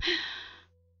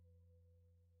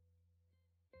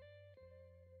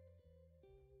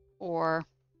 Or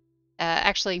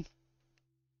actually,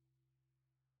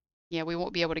 yeah, we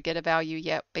won't be able to get a value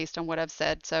yet based on what I've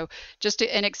said. So just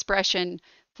an expression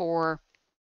for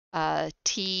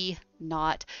T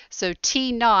naught. So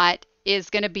T naught is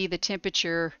going to be the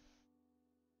temperature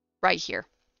right here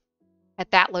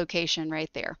at that location right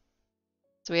there.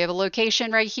 So we have a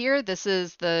location right here. This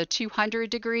is the 200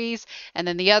 degrees, and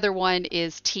then the other one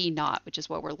is T naught, which is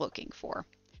what we're looking for.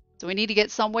 So we need to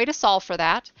get some way to solve for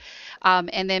that.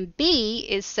 And then B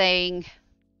is saying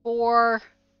for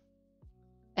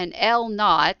an L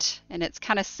naught, and it's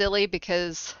kind of silly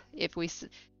because if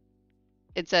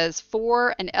it says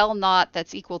for an L naught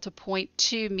that's equal to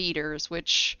 0.2 meters,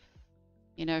 which,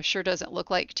 you know, sure doesn't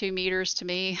look like 2 meters to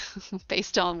me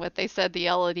based on what they said the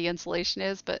L of the insulation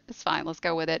is, but it's fine. Let's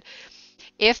go with it.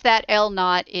 If that L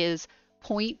naught is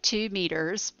 0.2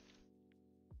 meters,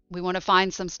 we want to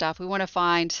find some stuff. We want to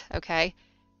find, okay,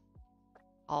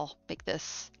 I'll make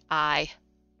this I.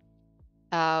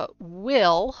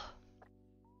 Will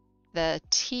the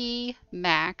T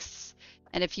max,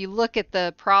 and if you look at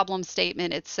the problem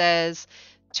statement, it says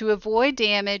to avoid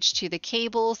damage to the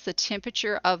cables, the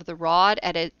temperature of the rod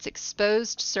at its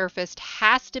exposed surface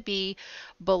has to be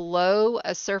below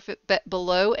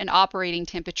an operating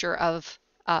temperature of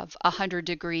 100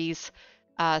 degrees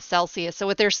Celsius. So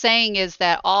what they're saying is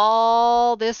that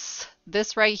all this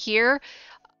right here,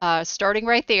 starting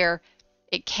right there,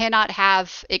 it cannot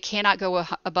go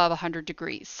above 100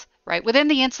 degrees. Right, within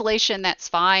the insulation, that's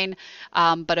fine,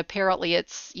 but apparently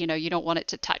it's, you know, you don't want it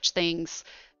to touch things.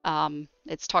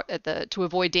 It's to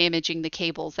avoid damaging the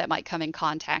cables that might come in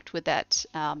contact with that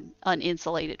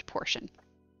uninsulated portion.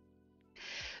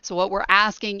 So what we're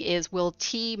asking is, will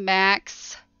T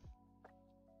max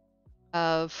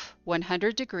of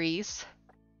 100 degrees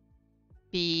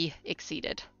be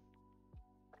exceeded?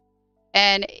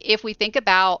 And if we think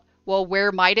about, well,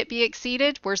 where might it be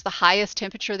exceeded? Where's the highest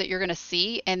temperature that you're going to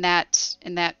see in that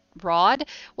rod?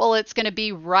 Well, it's going to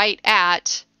be right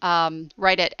at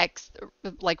X,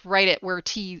 like right at where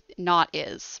T naught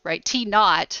is, right? T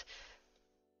naught,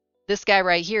 this guy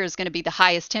right here, is going to be the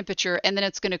highest temperature, and then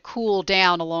it's going to cool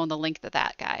down along the length of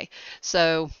that guy.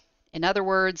 So, in other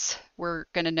words, we're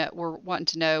wanting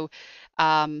to know,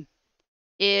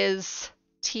 is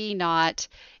T naught,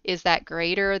 is that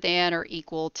greater than or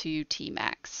equal to T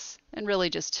max? And really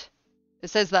just, it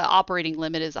says the operating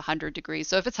limit is 100 degrees.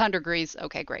 So if it's 100 degrees,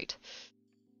 okay, great.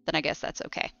 Then I guess that's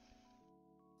okay.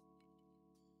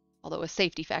 Although a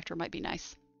safety factor might be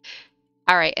nice.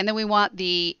 All right, and then we want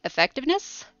the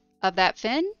effectiveness of that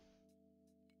fin.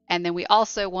 And then we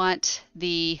also want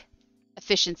the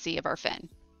efficiency of our fin.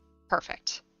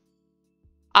 Perfect.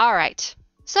 All right,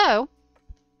 so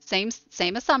same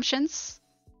assumptions.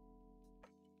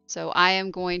 So I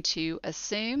am going to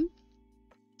assume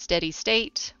steady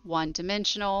state,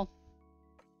 one-dimensional,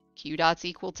 Q dot's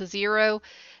equal to 0.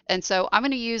 And so I'm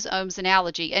going to use Ohm's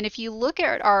analogy. And if you look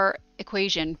at our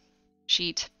equation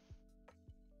sheet,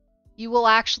 you will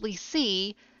actually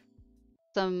see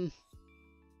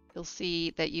you'll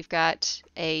see that you've got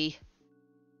a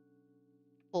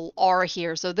little R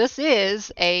here. So this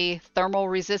is a thermal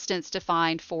resistance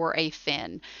defined for a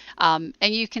fin. And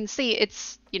you can see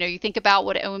it's, you know, you think about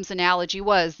what Ohm's analogy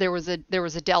was. There was a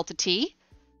delta T,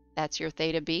 that's your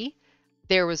theta B.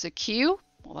 There was a Q,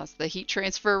 well, that's the heat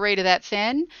transfer rate of that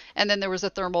fin, and then there was a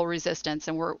thermal resistance,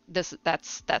 and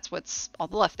that's what's on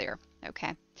the left there.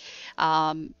 Okay,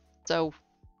 so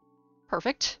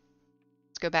perfect.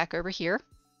 Let's go back over here.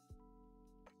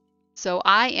 So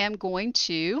I am going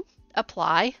to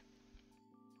apply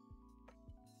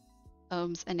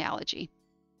Ohm's analogy.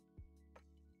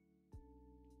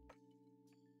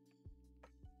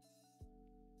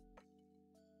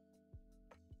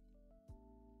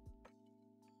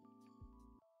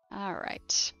 All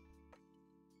right.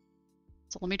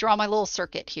 So let me draw my little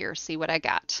circuit here, see what I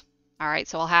got. All right,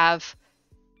 so I'll have,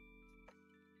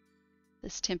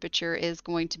 this temperature is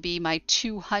going to be my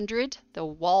 200, the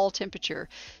wall temperature.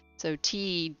 So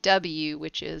TW,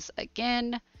 which is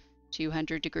again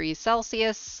 200 degrees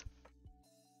Celsius.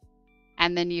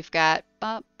 And then you've got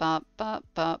bump, bump, bump,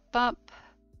 bump, bump.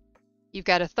 You've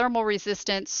got a thermal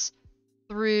resistance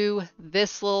through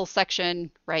this little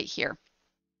section right here.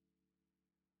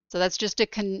 So that's just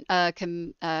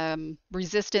a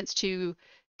resistance to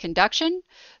conduction.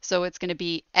 So it's going to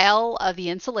be L of the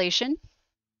insulation.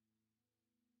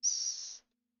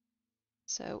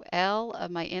 So L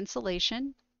of my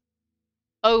insulation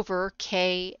over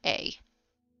Ka.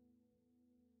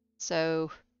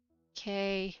 So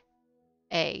Ka.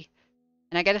 And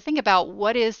I got to think about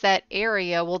what is that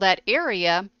area? Well, that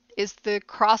area is the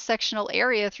cross-sectional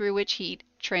area through which heat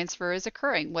transfer is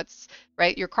occurring. What's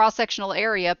right? Your cross-sectional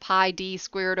area, pi d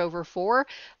squared over 4,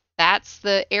 that's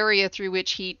the area through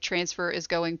which heat transfer is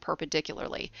going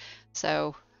perpendicularly.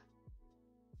 So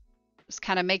just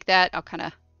kind of make that, I'll kind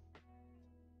of,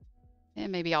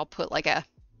 and maybe I'll put like a,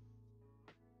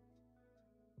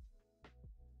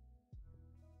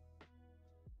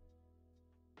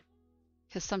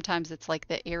 because sometimes it's like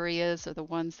the areas are the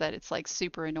ones that it's like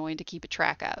super annoying to keep a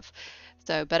track of.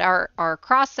 So, but our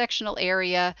cross-sectional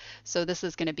area, so this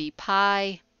is going to be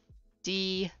pi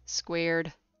d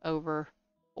squared over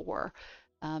 4.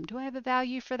 Do I have a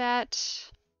value for that?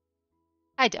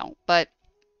 I don't, but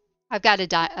I've got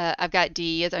I've got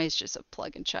d. It's just a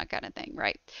plug and chug kind of thing,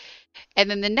 right?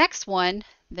 And then the next one,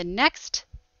 the next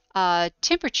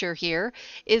temperature here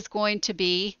is going to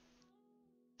be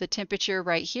the temperature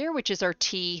right here, which is our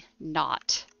T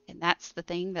naught. And that's the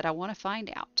thing that I want to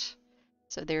find out.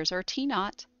 So there's our T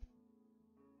naught.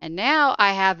 And now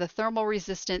I have the thermal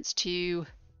resistance to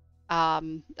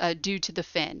due to the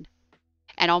fin.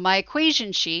 And on my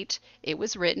equation sheet, it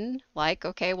was written like,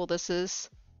 okay, well, this is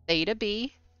theta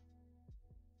B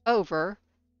over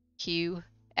QF.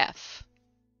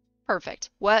 Perfect.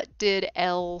 What did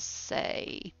L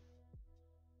say?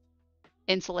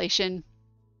 Insulation.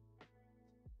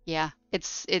 Yeah,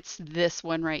 it's this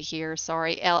one right here.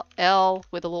 Sorry, L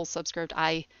with a little subscript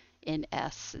I in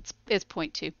S. It's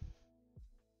 0.2.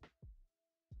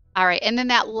 All right, and then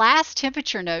that last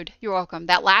temperature node, you're welcome.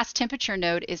 That last temperature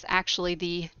node is actually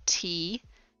the T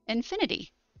infinity.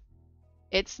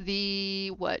 It's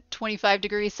the, what, 25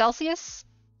 degrees Celsius?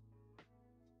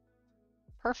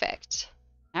 Perfect.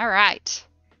 All right.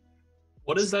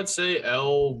 What does that say?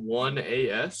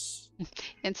 L1AS?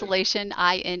 Insulation,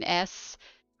 INS.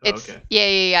 It's, okay.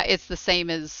 yeah. It's the same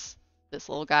as this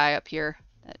little guy up here.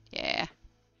 Yeah.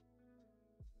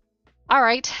 All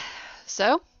right.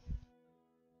 So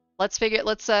let's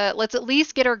at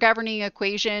least get our governing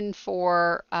equation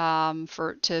for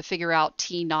to figure out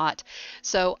T naught.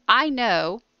 So I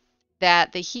know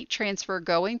that the heat transfer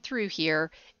going through here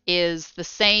is the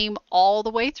same all the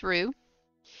way through,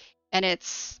 and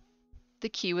it's the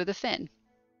Q of the fin.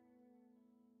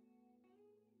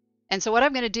 And so what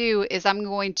I'm going to do is I'm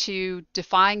going to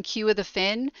define Q of the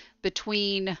fin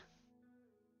between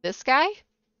this guy.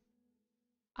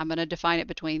 I'm going to define it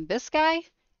between this guy,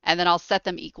 and then I'll set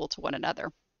them equal to one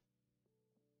another.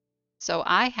 So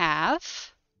I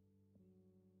have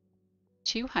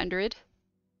 200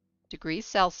 degrees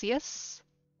Celsius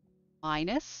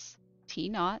minus T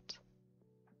naught.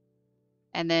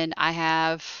 And then I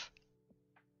have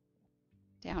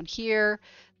down here,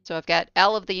 so I've got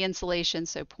L of the insulation,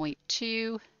 so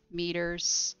 0.2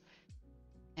 meters.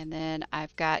 And then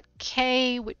I've got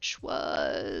K, which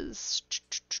was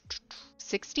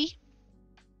 60.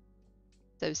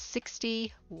 So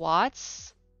 60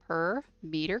 watts per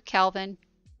meter Kelvin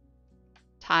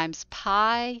times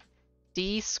pi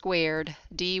d squared.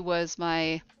 D was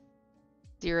my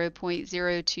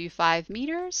 0.025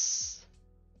 meters.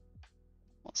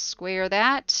 We'll square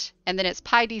that. And then it's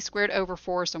pi d squared over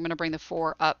 4, so I'm going to bring the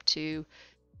 4 up to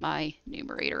my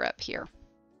numerator up here.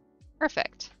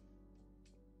 Perfect.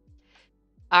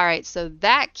 All right, so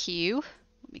that Q,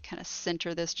 let me kind of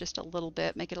center this just a little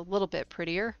bit, make it a little bit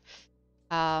prettier.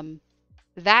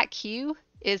 That Q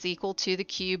is equal to the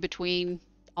Q between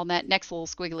on that next little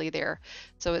squiggly there.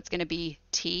 So it's going to be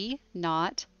T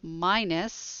naught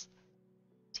minus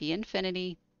T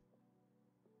infinity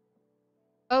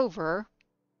over,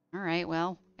 all right,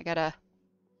 well, I got a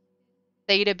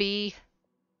theta B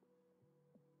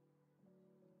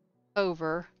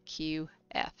over QF.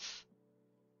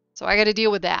 So I got to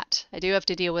deal with that. I do have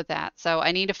to deal with that. So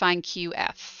I need to find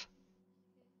QF.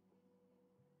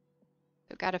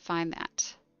 I've got to find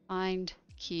that. Find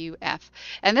QF.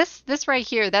 And this right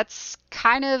here, that's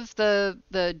kind of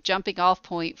the jumping off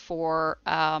point for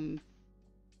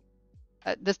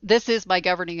this is my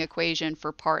governing equation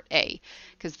for part A,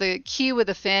 because the Q of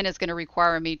the fin is going to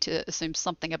require me to assume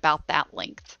something about that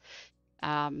length,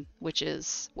 which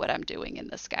is what I'm doing in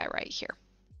this guy right here.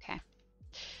 Okay.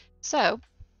 So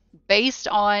based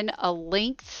on a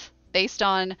length, based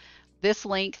on this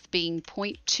length being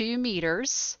 0.2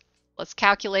 meters, let's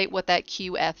calculate what that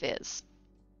QF is.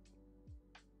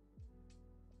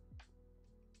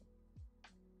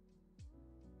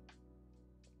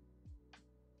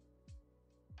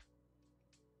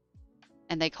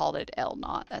 and they called it L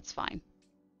naught. That's fine.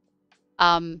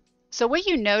 So what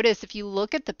you notice if you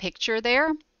look at the picture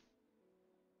there,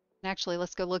 actually,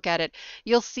 let's go look at it.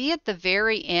 You'll see at the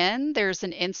very end, there's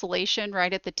an insulation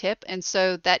right at the tip. And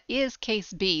so that is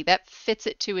case B. That fits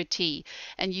it to a T.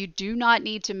 And you do not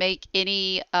need to make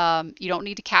any, you don't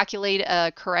need to calculate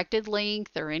a corrected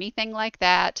length or anything like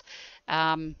that.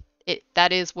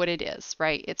 That is what it is,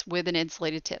 right? It's with an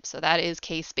insulated tip. So that is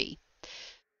case B.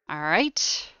 All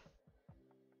right.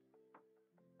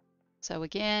 So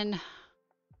again,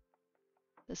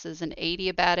 this is an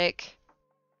adiabatic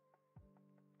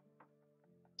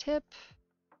tip.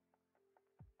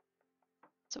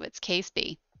 So it's case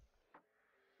B.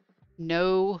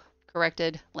 No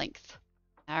corrected length.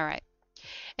 All right.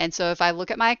 And so if I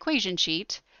look at my equation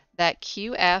sheet, that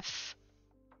QF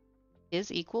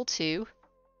is equal to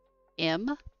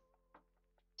M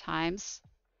times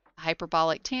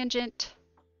hyperbolic tangent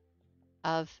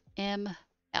of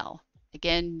ML.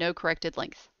 Again, no corrected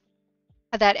length.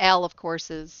 That L, of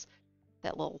course, is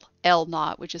that little L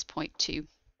naught, which is 0.2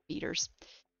 meters.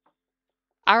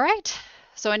 All right.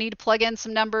 So I need to plug in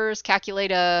some numbers,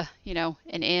 calculate an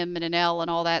M and an L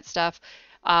and all that stuff.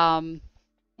 Yeah,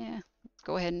 let's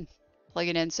go ahead and plug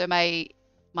it in. So my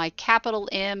capital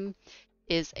M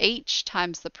is H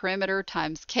times the perimeter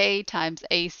times K times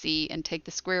AC, and take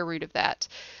the square root of that.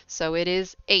 So it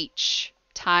is H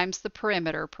times the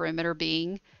perimeter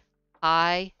being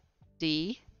pi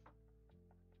d,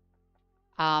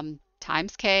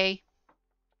 times K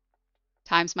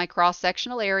times my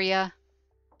cross-sectional area,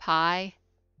 pi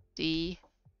d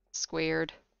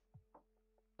squared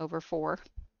over 4,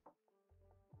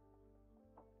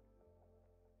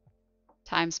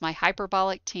 times my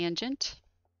hyperbolic tangent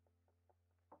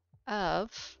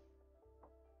of,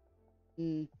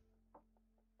 so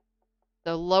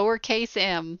lowercase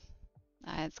m,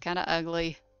 it's kind of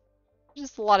ugly,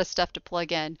 just a lot of stuff to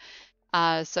plug in.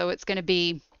 So it's going to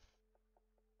be,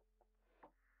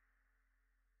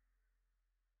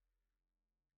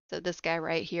 so this guy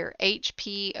right here,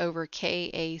 HP over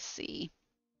KAC.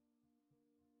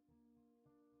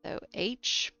 So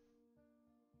H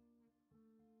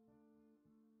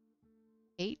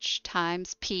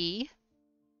times P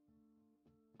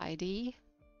ID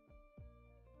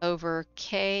over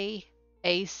KAC,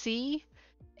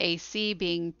 AC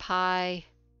being pi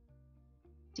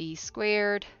d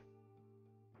squared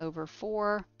over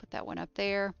 4, put that one up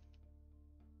there,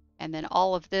 and then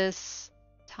all of this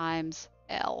times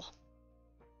L.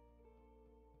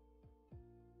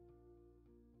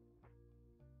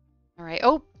 All right,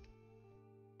 oh,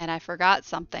 and I forgot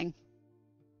something.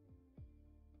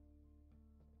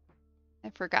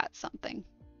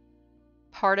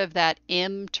 Part of that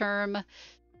M term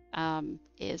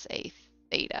is a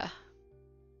theta.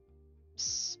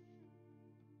 Oops.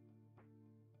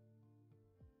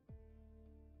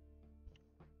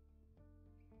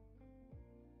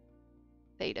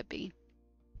 Theta B.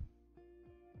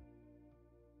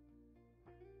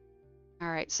 All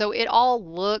right, so it all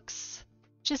looks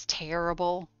just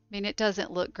terrible. I mean, it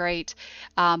doesn't look great,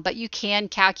 but you can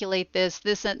calculate this.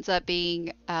 This ends up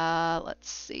being, let's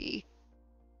see,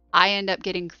 I end up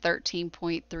getting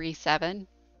 13.37.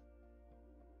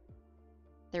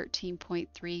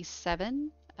 13.37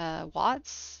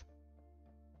 watts.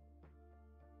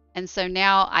 And so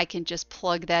now I can just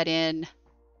plug that in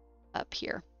up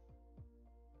here.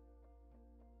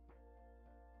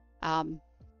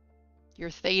 Your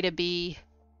theta B,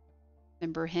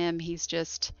 remember him, he's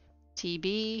just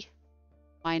TB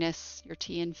minus your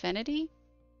T infinity.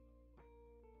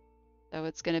 So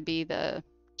it's going to be the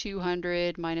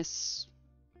 200 minus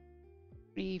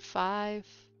 25,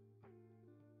 I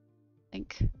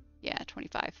think. Yeah,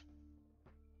 25.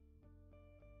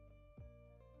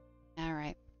 All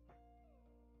right.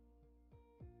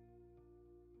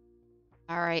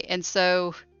 All right, and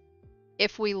so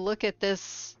if we look at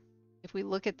this,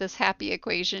 happy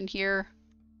equation here,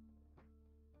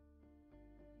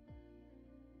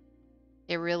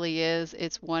 it really is,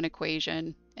 it's one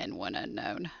equation and one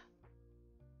unknown.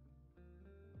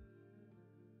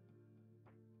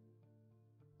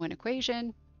 One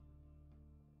equation,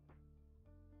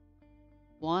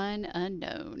 one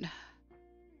unknown.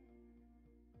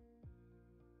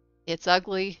 It's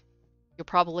ugly. You'll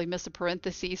probably miss a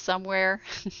parenthesis somewhere.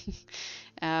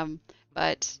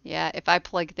 But yeah, if I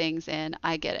plug things in,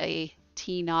 I get a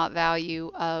T naught value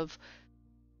of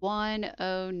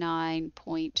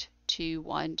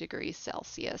 109.21 degrees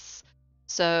Celsius.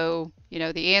 So,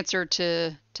 the answer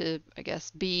to I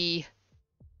guess B1,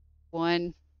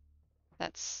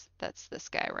 that's this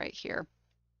guy right here.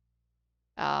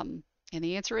 And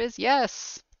the answer is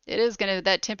yes. it is going to,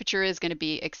 that temperature is going to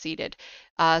be exceeded.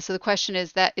 So the question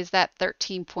is that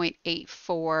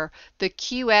 13.84? The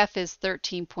QF is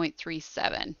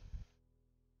 13.37.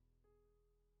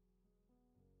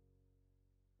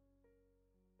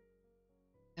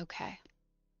 Okay.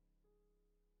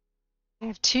 I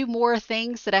have two more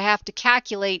things that I have to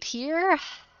calculate here.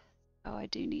 Oh, I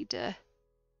do need to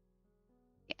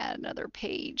add another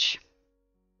page.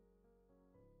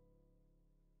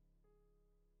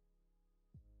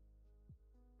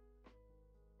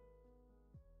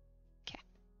 Okay.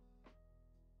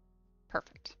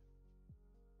 Perfect.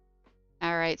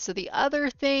 All right, so the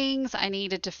other things I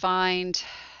needed to find,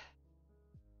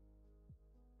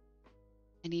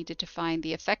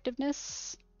 the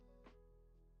effectiveness.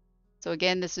 So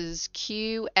again, this is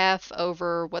QF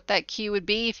over what that Q would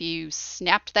be if you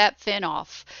snapped that fin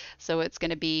off. So it's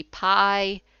going to be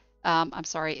pi,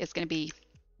 it's going to be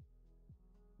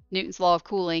Newton's law of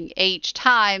cooling, H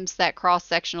times that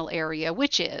cross-sectional area,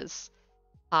 which is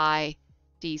pi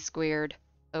d squared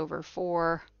over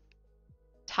 4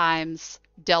 times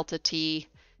delta T,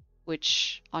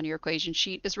 which on your equation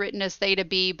sheet is written as theta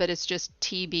B, but it's just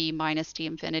TB minus T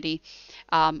infinity.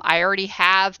 I already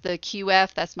have the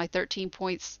QF, that's my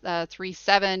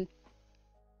 13.37,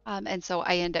 and so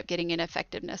I end up getting an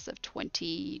effectiveness of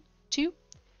 22.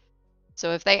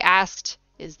 So if they asked,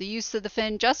 is the use of the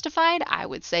fin justified? I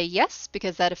would say yes,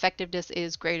 because that effectiveness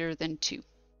is greater than 2.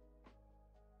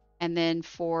 And then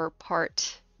for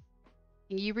part,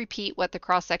 can you repeat what the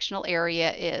cross-sectional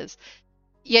area is?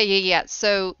 Yeah.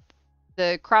 So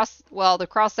the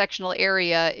cross-sectional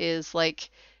area is like,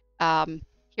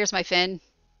 here's my fin.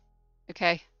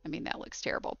 Okay, I mean, that looks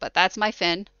terrible, but that's my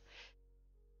fin.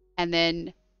 And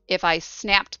then if I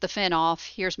snapped the fin off,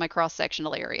 here's my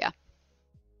cross-sectional area.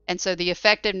 And so the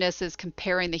effectiveness is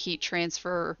comparing the heat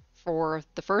transfer for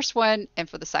the first one and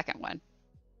for the second one,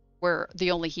 where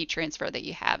the only heat transfer that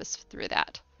you have is through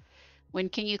that. When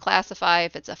can you classify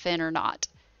if it's a fin or not?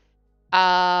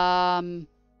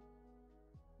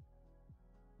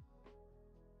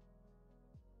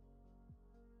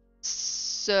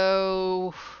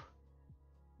 So,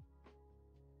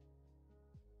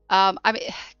 I mean,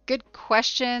 good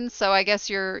question. So I guess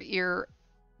you're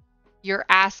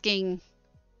asking,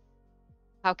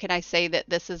 how can I say that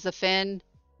this is a fin?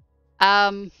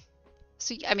 So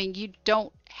I mean, you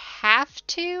don't have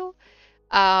to,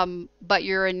 but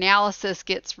your analysis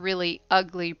gets really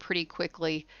ugly pretty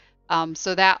quickly.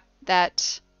 So that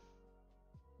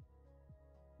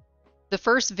the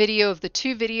first video of the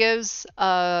 2 videos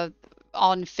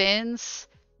on fins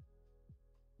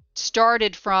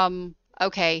started from,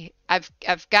 okay, I've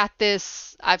got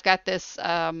this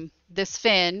this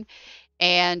fin,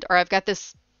 and or I've got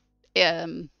this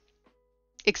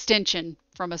extension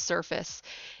from a surface,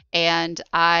 and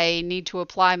I need to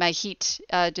apply my heat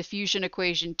diffusion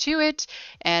equation to it,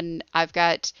 and I've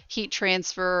got heat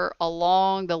transfer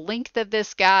along the length of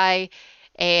this guy,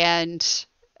 and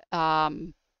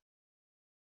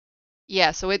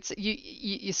yeah, so it's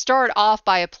you start off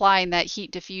by applying that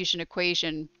heat diffusion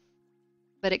equation,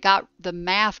 but the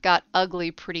math got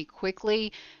ugly pretty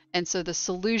quickly, and so the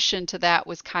solution to that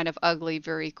was kind of ugly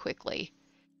very quickly.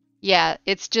 Yeah,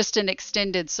 it's just an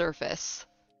extended surface.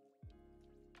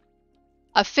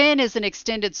 A fin is an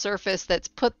extended surface that's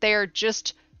put there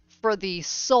just for the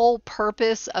sole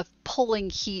purpose of pulling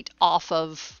heat off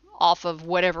of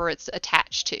whatever it's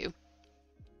attached to.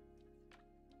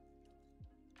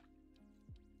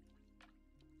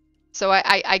 So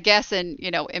I guess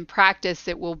in practice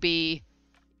it will be,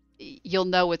 you'll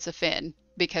know it's a fin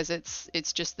because it's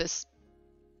just this,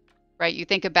 right? You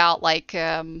think about like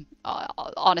on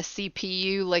a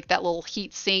CPU, like that little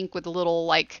heat sink with a little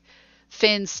like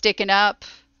fin sticking up.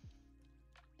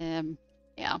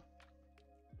 Yeah.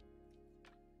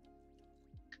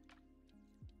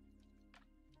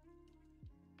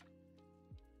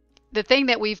 The thing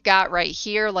that we've got right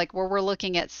here, like where we're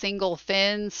looking at single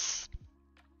fins,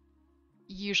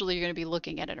 usually you're going to be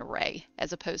looking at an array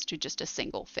as opposed to just a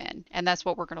single fin. And that's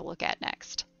what we're going to look at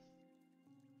next.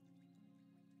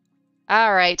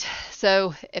 All right,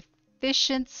 so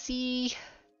efficiency.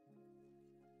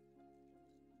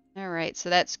 All right, so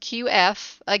that's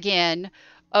QF again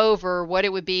over what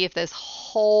it would be if this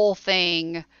whole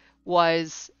thing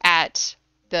was at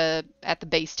the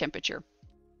base temperature.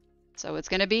 So it's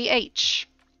going to be H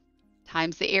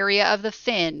times the area of the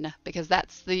fin, because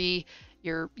that's the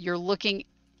you're looking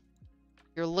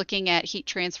at heat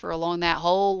transfer along that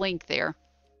whole length there.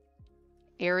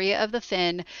 Area of the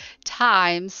fin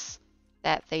times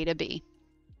that theta B.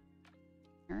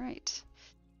 All right.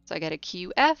 So I got a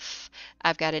QF,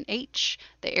 I've got an H,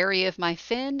 the area of my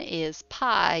fin is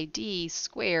pi d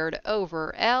squared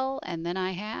over L, and then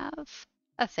I have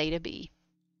a theta b.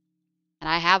 And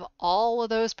I have all of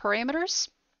those parameters,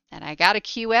 and I got a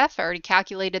QF. I already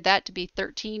calculated that to be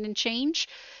 13 and change.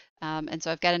 And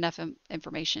so I've got enough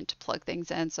information to plug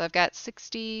things in. So I've got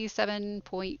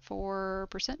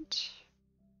 67.4%.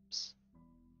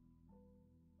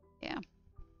 Yeah.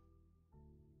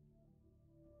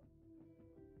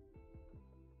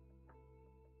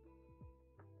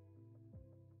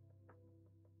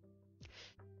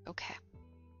 Okay.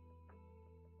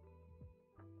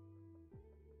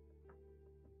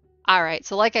 All right.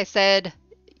 So like I said,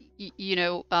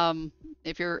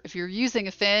 if you're using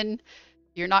a fin,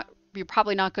 you're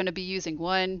probably not going to be using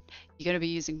one. You're going to be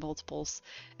using multiples.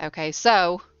 Okay.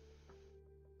 So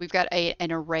we've got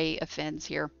an array of fins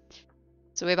here.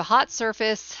 So we have a hot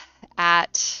surface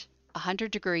at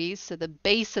 100 degrees. So the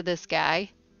base of this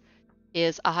guy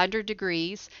is 100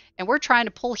 degrees, and we're trying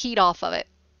to pull heat off of it.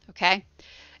 Okay.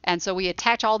 And so we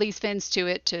attach all these fins to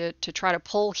it to try to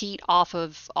pull heat off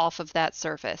of that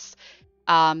surface.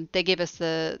 They give us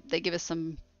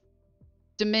some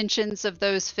dimensions of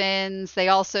those fins. They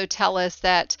also tell us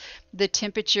that the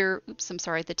temperature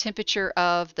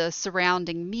of the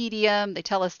surrounding medium. They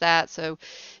tell us that. So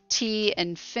T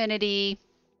infinity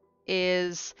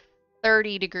is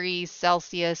 30 degrees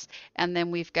Celsius, and then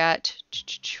we've got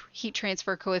heat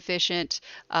transfer coefficient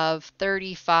of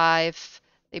 35.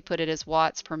 They put it as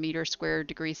watts per meter squared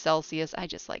degree Celsius. I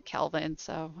just like Kelvin,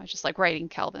 so I just like writing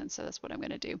Kelvin, so that's what I'm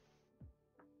going to do.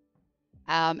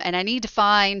 And I'm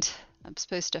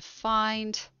supposed to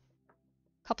find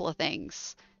a couple of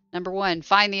things. Number one,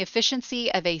 find the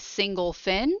efficiency of a single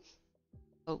fin.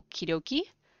 Okie dokie.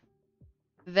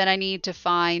 Then I need to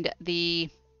find the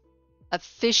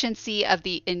efficiency of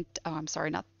the, I'm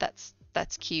sorry, not that's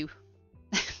Q.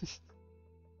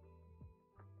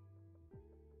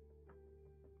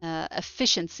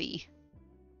 Efficiency.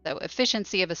 So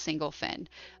efficiency of a single fin.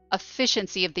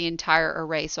 Efficiency of the entire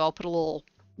array. So I'll put a little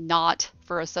not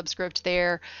for a subscript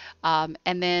there. And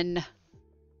then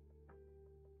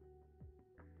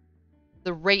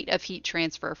the rate of heat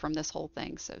transfer from this whole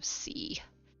thing. So C.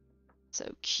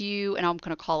 So Q, and I'm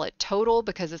going to call it total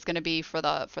because it's going to be for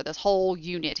this whole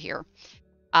unit here.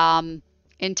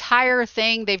 Entire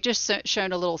thing, they've just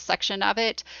shown a little section of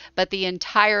it, but the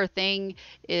entire thing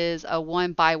is a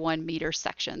 1 by 1 meter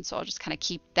section. So I'll just kind of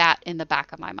keep that in the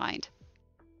back of my mind.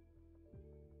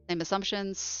 Same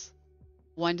assumptions,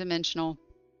 one dimensional,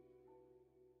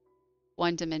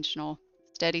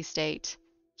 steady state,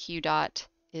 Q dot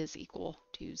is equal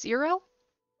to 0.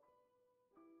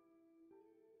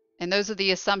 And those are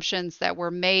the assumptions that were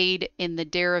made in the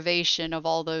derivation of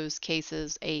all those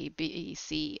cases A, B,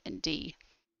 C, and D.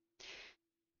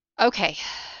 Okay,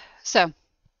 so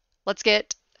let's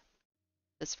get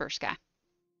this first guy.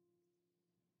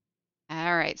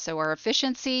 All right, so our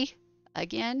efficiency,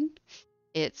 again,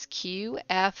 it's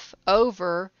QF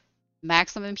over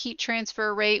maximum heat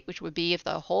transfer rate, which would be if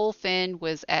the whole fin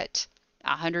was at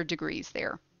 100 degrees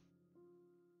there.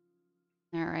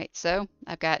 All right, so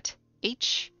I've got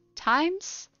H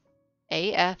times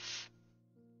AF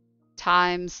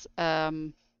times,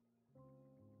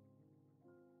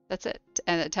 that's it,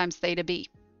 and times theta B.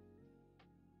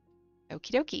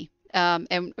 Okie dokie.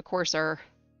 And of course our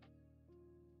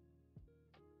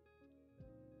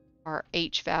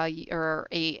H value, or our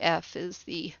AF, is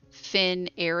the fin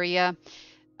area.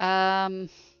 I'm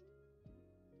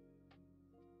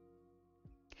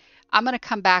going to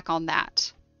come back on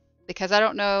that because I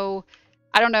don't know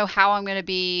how I'm going to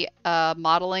be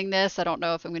modeling this. I don't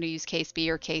know if I'm going to use case B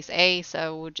or case A,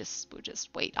 so we'll just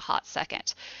wait a hot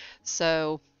second.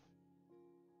 So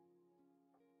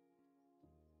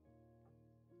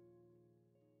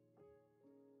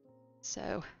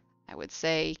I would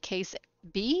say case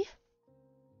B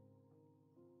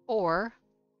or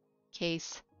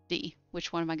case D.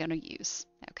 Which one am I going to use?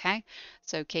 Okay,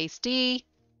 so case D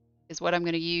is what I'm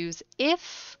going to use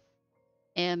if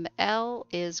ML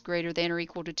is greater than or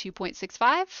equal to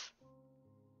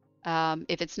 2.65.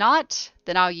 If it's not,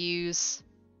 then I'll use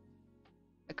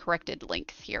a corrected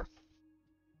length here.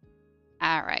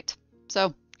 All right,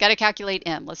 so got to calculate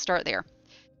M. Let's start there.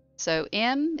 So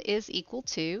M is equal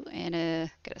to, and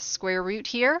got a square root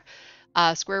here,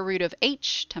 square root of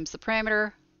H times the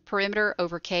perimeter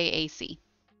over KAC.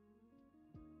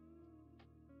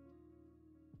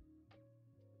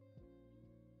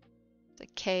 It's a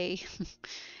K,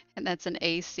 and that's an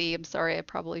AC. I'm sorry, I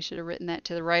probably should have written that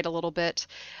to the right a little bit.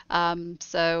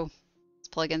 So let's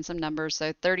plug in some numbers.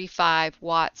 So 35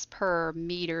 watts per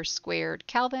meter squared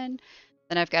Kelvin.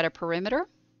 Then I've got a perimeter.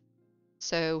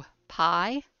 So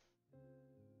pi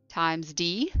times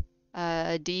d.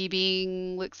 D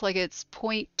being, looks like it's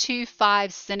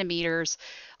 0.25 centimeters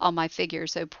on my figure.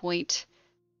 So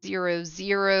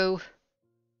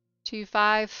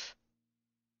 0.0025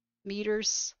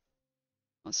 meters.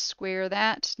 I'll square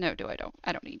that. No,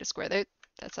 I don't need to square that.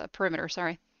 That's a perimeter,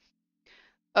 sorry.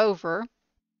 Over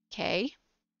K.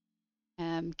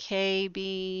 K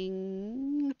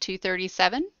being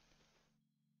 237.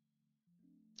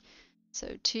 So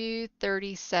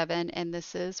 237, and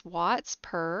this is watts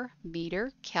per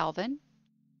meter Kelvin.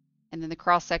 And then the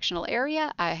cross-sectional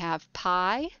area, I have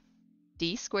pi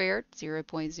d squared,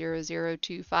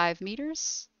 0.0025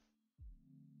 meters,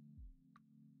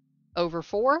 over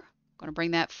 4. I'm going to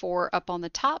bring that 4 up on the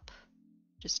top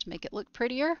just to make it look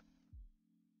prettier.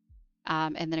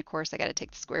 And then, of course, I got to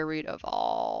take the square root of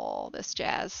all this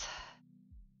jazz.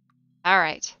 All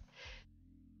right.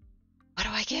 What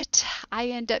do I get? I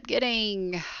end up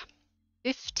getting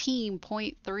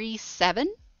 15.37.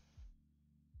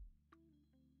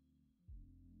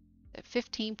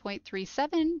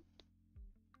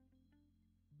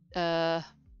 15.37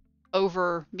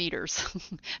 over meters,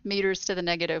 meters to the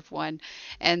 -1.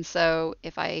 And so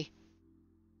if I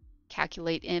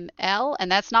calculate ml,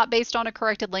 and that's not based on a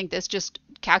corrected length, it's just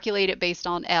calculate it based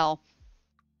on L.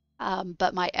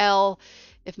 But my L,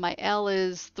 if my L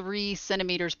is 3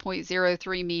 centimeters,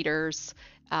 0.03 meters,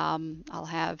 I'll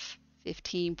have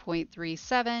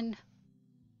 15.37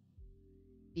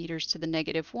 meters to the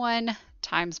 -1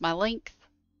 times my length,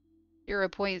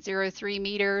 0.03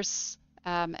 meters,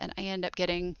 and I end up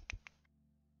getting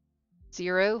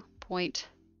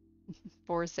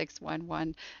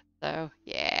 0.4611. So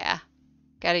yeah,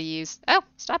 gotta use, oh,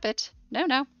 stop it.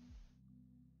 No.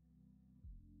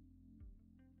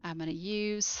 I'm gonna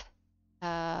use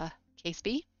case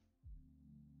B,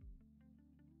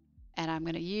 and I'm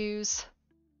gonna use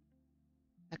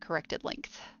a corrected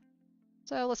length.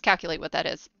 So let's calculate what that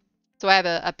is. So I have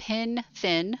a pin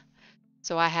fin,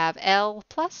 so I have L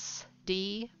plus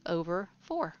D over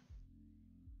 4,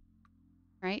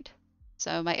 right?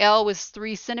 So my L was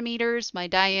 3 centimeters, my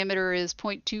diameter is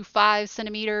 0.25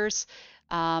 centimeters.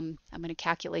 I'm going to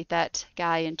calculate that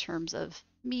guy in terms of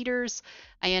meters.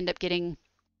 I end up getting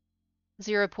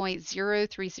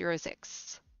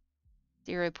 0.0306.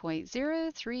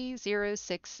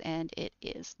 0.0306, and it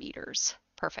is meters.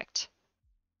 Perfect.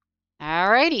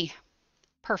 Alrighty.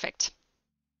 Perfect.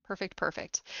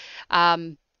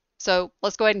 So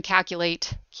let's go ahead and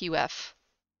calculate QF.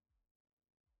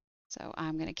 So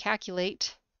I'm going to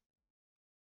calculate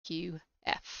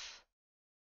QF.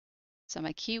 So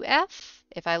my QF,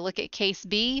 if I look at case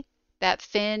B, that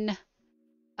fin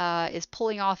is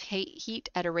pulling off heat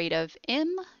at a rate of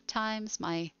m times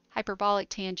my hyperbolic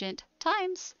tangent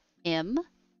times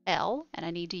ml, and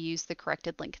I need to use the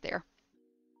corrected length there.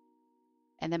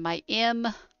 And then my m,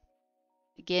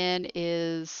 again,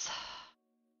 is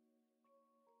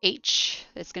h.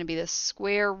 It's going to be the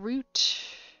square root.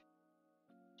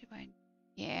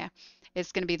 Yeah,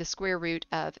 it's going to be the square root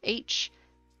of h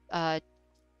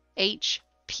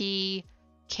p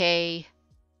k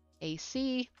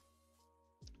ac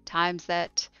times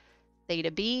that theta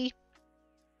b,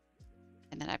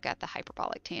 and then I've got the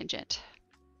hyperbolic tangent.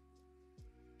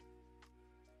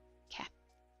 Okay.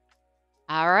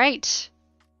 All right.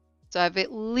 So I've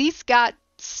at least got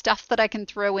stuff that I can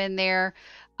throw in there.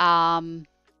 And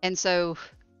so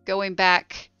going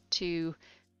back to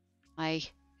my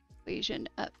equation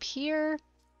up here,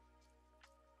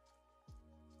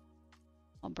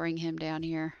 I'll bring him down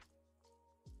here.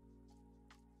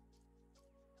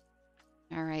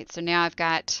 All right, so now I've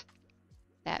got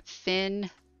that fin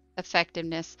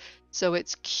effectiveness. So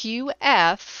it's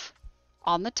QF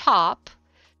on the top.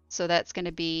 So that's going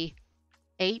to be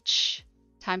H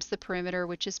times the perimeter,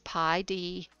 which is pi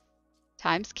d,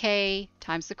 times K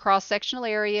times the cross-sectional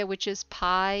area, which is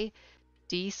pi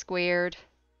d squared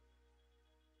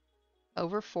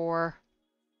over 4.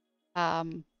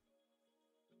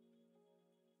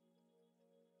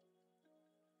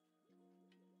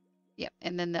 Yep,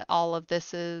 and then all of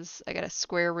this is, I got a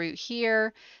square root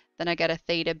here, then I got a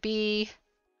theta b,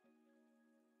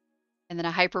 and then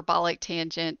a hyperbolic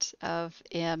tangent of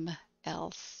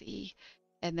MLC.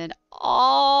 And then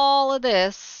all of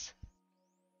this,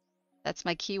 that's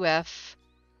my QF,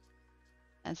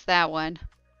 that's that one.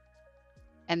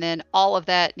 And then all of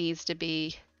that needs to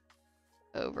be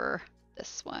over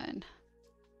this one.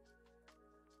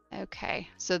 Okay,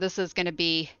 so this is going to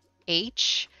be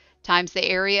H times the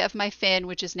area of my fin,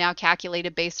 which is now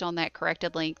calculated based on that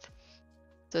corrected length.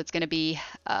 So it's going to be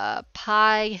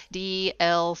pi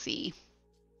DLC.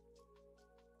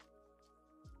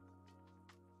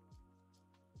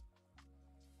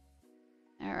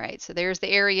 right, so there's the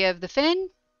area of the fin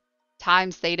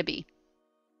times theta b.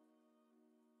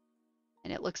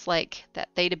 And it looks like that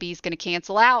theta b is going to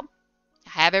cancel out.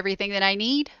 I have everything that I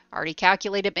need. Already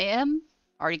calculated my m,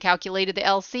 already calculated the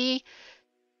LC.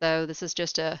 So this is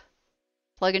just a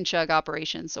plug and chug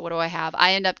operation. So what do I have?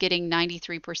 I end up getting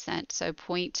 93%, so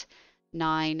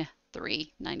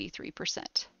 0.93,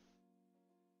 93%.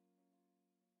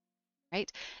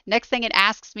 Right? Next thing it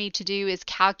asks me to do is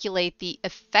calculate the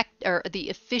effect or the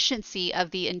efficiency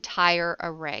of the entire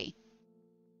array.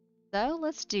 So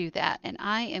let's do that. And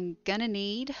I am gonna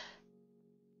need,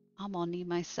 I'm gonna need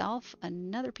myself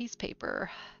another piece of paper.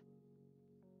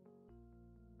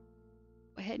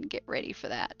 Go ahead and get ready for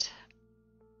that.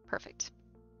 Perfect.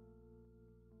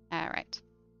 All right.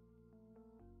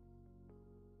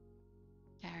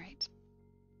 All right.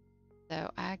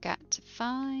 So I got to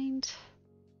find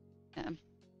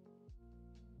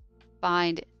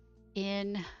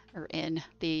in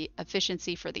the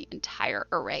efficiency for the entire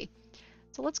array.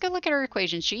 So let's go look at our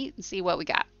equation sheet and see what we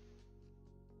got.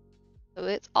 So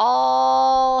it's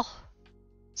all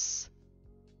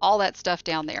that stuff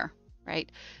down there, right?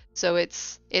 So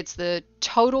it's the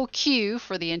total Q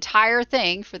for the entire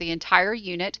thing, for the entire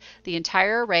unit, the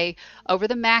entire array, over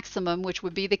the maximum, which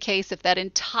would be the case if that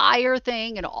entire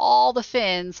thing and all the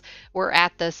fins were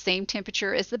at the same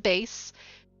temperature as the base.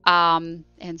 And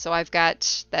so I've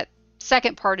got that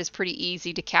second part is pretty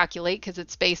easy to calculate because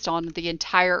it's based on the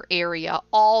entire area,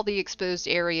 all the exposed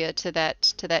area to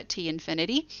that T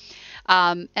infinity.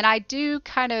 And I do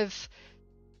kind of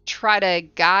try to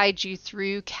guide you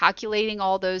through calculating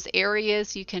all those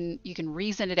areas. You can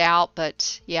reason it out,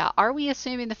 but yeah, are we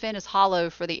assuming the fin is hollow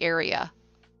for the area?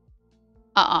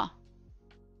 The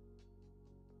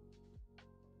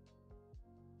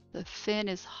fin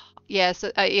is, yes,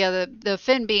 yeah, the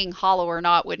fin being hollow or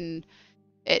not wouldn't,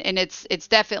 and it's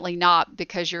definitely not,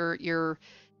 because you're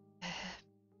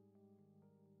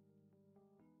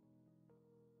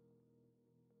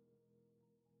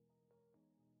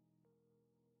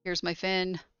here's my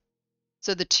fin.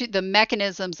 So the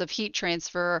mechanisms of heat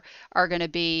transfer are going to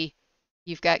be,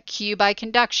 you've got Q by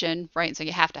conduction, right? So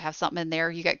you have to have something in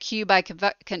there. You got Q by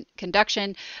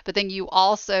conduction, but then you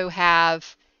also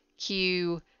have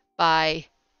Q by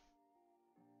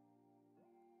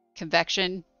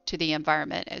convection to the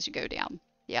environment as you go down,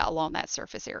 yeah, along that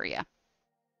surface area.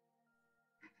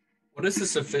 What does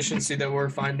this efficiency that we're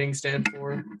finding stand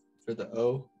for the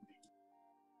O?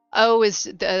 O is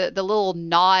the little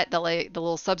knot, the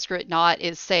little subscript knot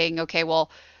is saying, okay, well,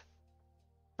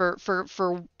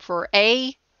 for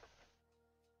A,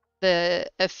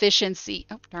 the efficiency,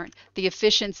 oh darn, the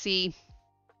efficiency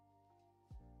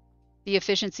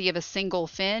of a single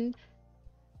fin,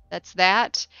 that's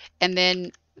that, and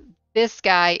then this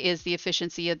guy is the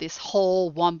efficiency of this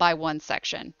whole 1x1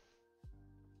 section.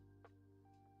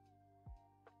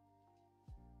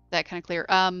 That kind of clear?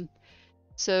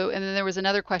 So, and then there was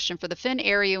another question for the fin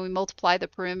area. We multiply the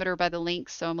perimeter by the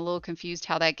length, so I'm a little confused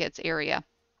how that gets area.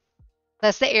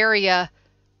 That's the area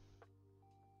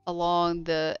along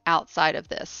the outside of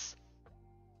this.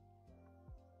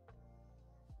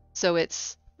 So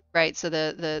it's, right, so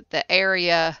the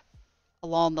area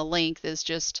along the length is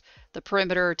just the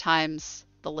perimeter times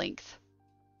the length.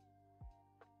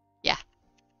 Yeah.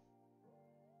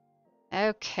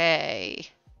 Okay.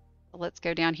 Let's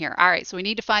go down here. All right, so we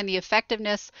need to find the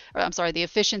effectiveness, or I'm sorry, the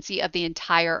efficiency of the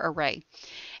entire array.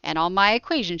 And on my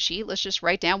equation sheet, let's just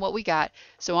write down what we got.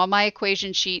 So on my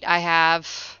equation sheet, I have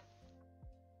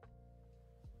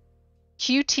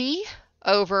QT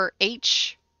over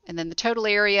H, and then the total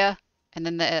area, and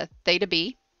then the theta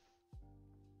B.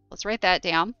 Let's write that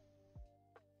down.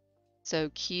 So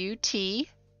QT,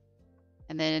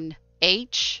 and then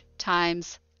H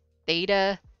times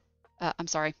theta, I'm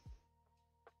sorry,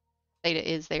 theta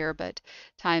is there, but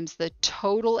times the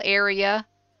total area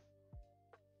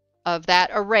of that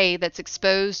array that's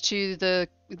exposed to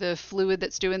the fluid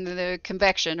that's doing the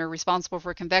convection or responsible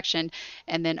for convection,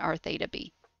 and then our theta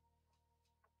B.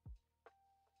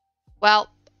 Well,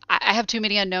 I have too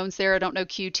many unknowns there. I don't know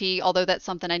QT, although that's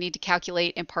something I need to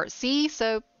calculate in part C,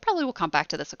 so probably we'll come back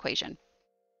to this equation.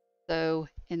 So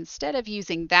instead of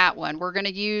using that one, we're going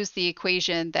to use the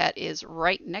equation that is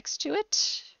right next to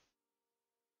it,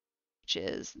 which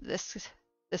is this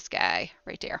guy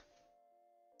right there.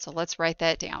 So let's write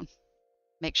that down.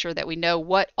 Make sure that we know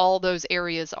what all those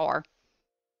areas are.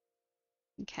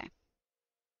 Okay.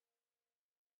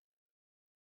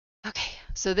 Okay,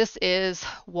 so this is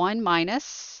 1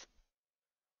 minus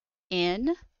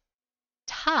N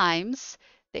times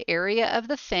the area of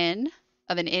the fin,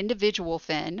 of an individual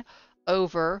fin,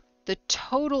 over the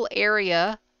total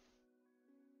area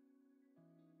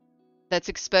that's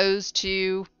exposed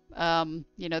to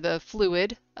the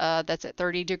fluid that's at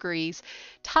 30 degrees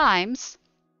times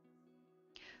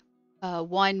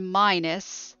 1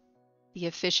 minus the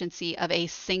efficiency of a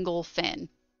single fin.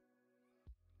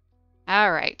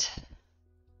 All right.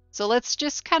 So let's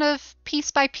just kind of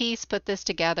piece by piece put this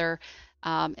together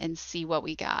and see what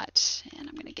we got. And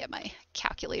I'm going to get my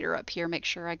calculator up here, make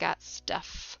sure I got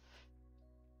stuff.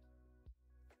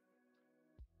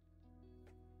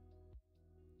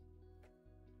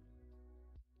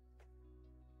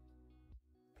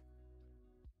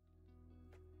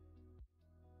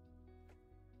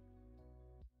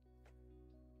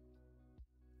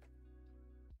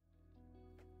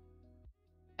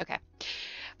 Okay.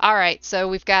 All right. So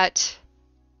we've got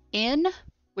N,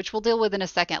 which we'll deal with in a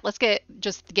second. Let's get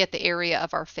the area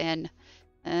of our fin.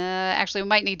 Actually, we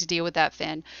might need to deal with that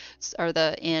fin, or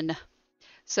the N.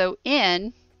 So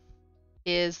N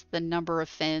is the number of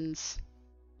fins.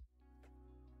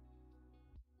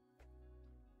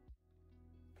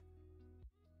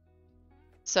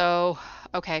 So,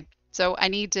 okay. So I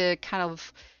need to kind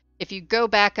of, if you go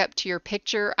back up to your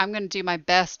picture, I'm going to do my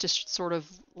best to sort of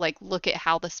like look at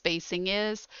how the spacing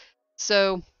is.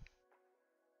 So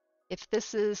if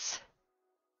this is,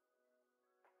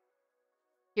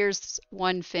 here's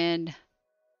one fin,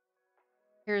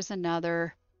 here's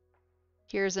another,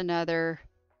 here's another,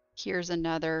 here's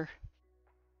another.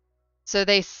 So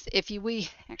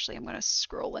actually I'm going to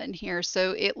scroll in here.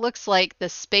 So it looks like the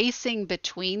spacing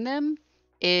between them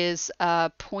is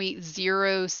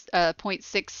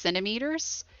 0.6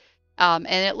 centimeters. And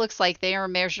it looks like they are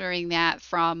measuring that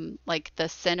from like the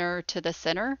center to the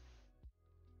center.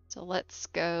 So let's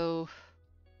go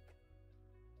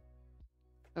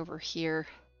over here.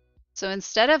 So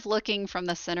instead of looking from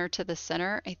the center to the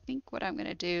center, I think what I'm going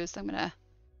to do is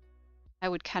I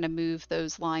would kind of move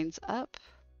those lines up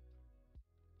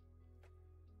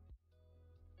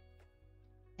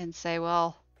and say,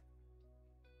 well,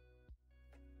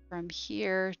 from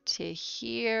here to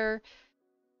here,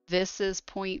 this is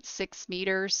 0.6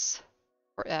 meters,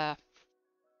 or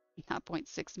not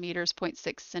 0.6 meters,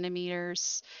 0.6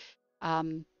 centimeters.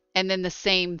 And then the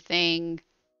same thing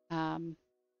the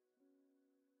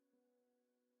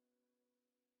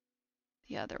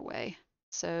other way.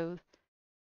 So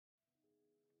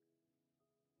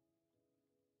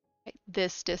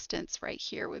this distance right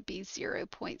here would be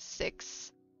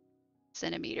 0.6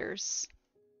 centimeters.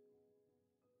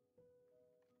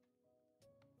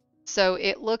 So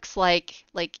it looks like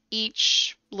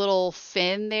each little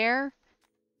fin there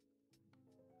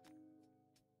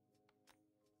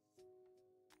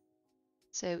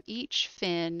so each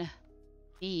fin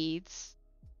needs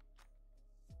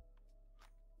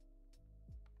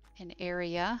an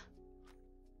area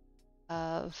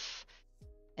of,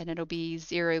 and it'll be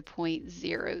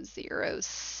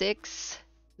 0.006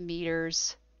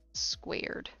 meters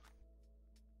squared.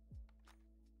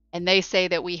 And they say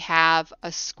that we have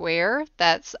a square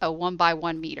that's a 1 by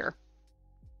 1 meter.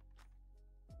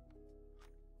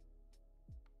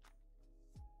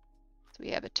 So we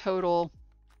have a total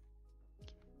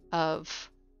of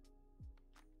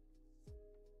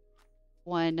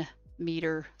 1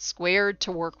 meter squared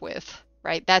to work with,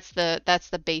 right? That's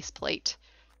the base plate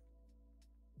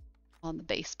on the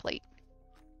base plate.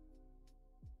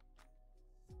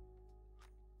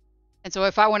 And so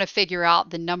if I want to figure out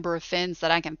the number of fins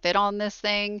that I can fit on this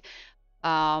thing,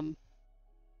 well,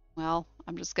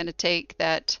 I'm just going to take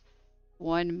that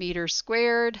 1 meter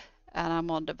squared and I'm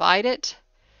going to divide it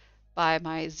by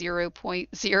my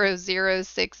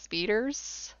 0.006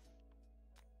 meters.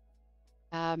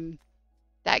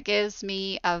 That gives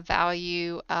me a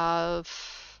value of,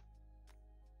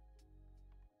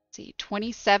 let's see,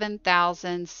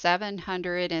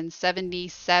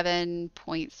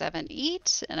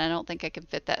 27,777.78, and I don't think I can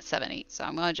fit that 78, so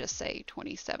I'm going to just say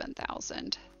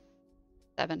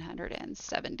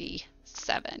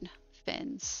 27,777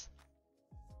 fins.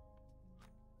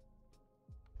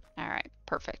 All right,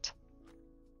 perfect.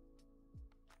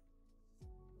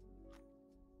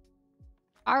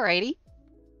 Alrighty.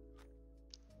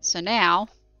 So now,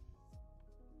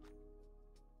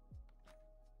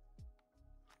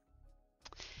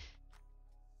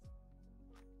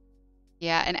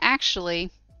 yeah, and actually,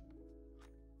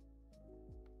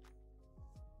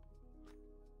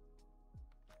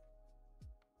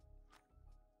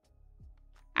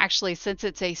 since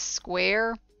it's a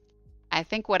square, I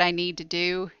think what I need to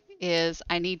do is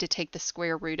I need to take the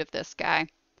square root of this guy.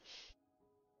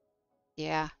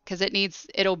 Yeah, because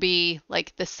it'll be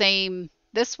like the same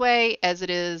this way as it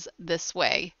is this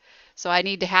way. So I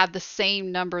need to have the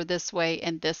same number this way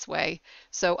and this way.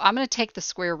 So I'm going to take the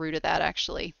square root of that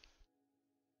actually.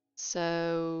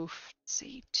 So let's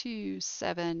see, 2,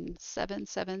 7, 7,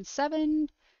 7, 7.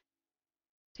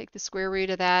 Take the square root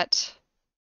of that.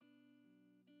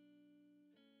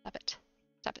 Stop it.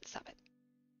 Stop it. Stop it.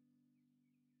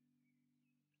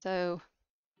 So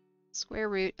square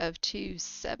root of 2,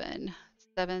 7,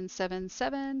 7, 7,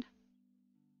 7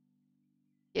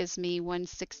 gives me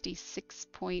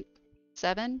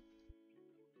 166.7.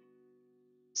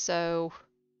 So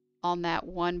on that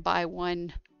 1 by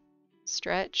 1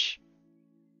 stretch,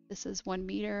 this is 1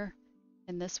 meter,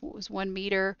 and this was 1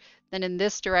 meter. Then in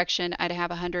this direction, I'd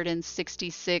have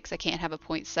 166. I can't have a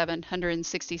 0.7.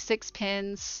 166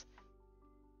 pins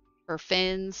or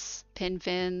fins, pin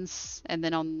fins, and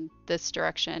then on this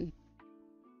direction,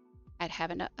 I'd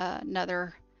have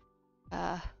another.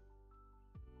 Right,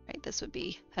 this would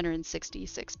be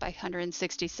 166 by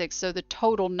 166. So the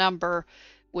total number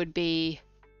would be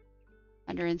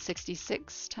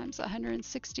 166 times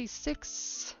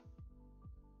 166.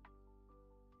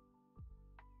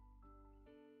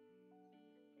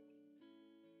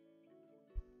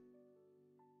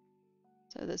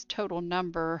 So this total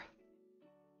number,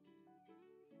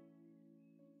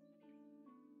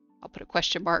 I'll put a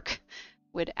question mark,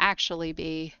 would actually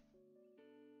be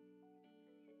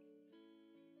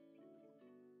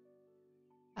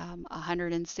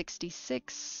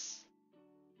 166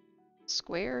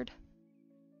 squared,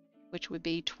 which would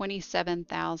be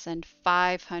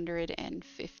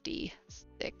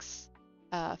 27,556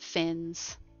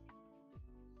 fins.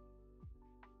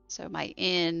 So my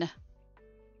N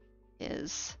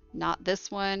is not this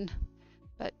one,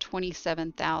 but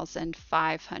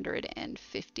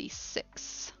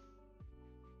 27,556.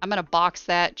 I'm going to box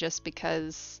that just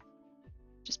because.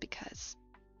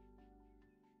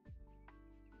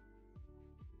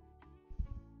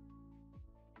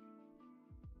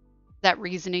 That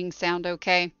reasoning sound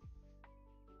okay?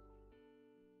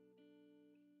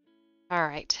 All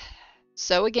right.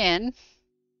 So again,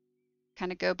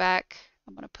 kind of go back.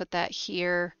 I'm going to put that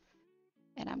here,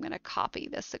 and I'm going to copy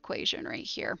this equation right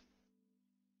here.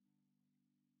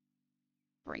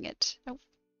 Bring it. Oh.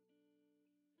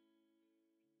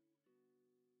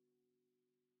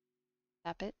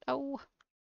 Tap it. Oh.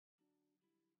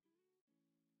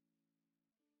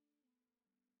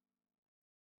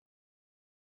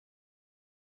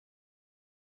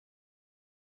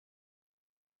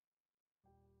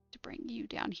 To bring you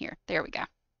down here. There we go.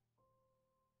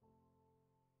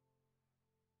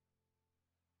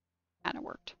 Kind of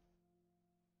worked.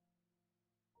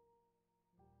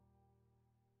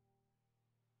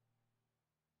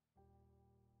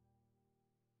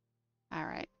 All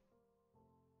right.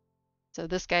 So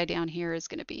this guy down here is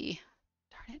going to be,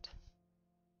 darn it,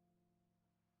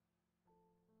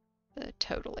 the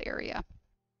total area.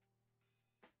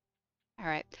 All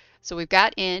right. So we've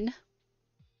got N.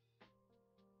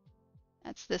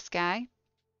 That's this guy.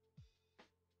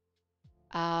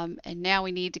 And now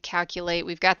we need to calculate,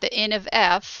 we've got the N of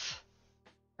F,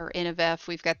 or N of F,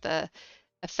 we've got the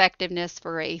effectiveness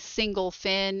for a single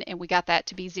fin, and we got that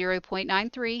to be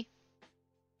 0.93.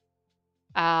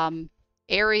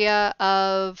 Area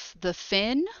of the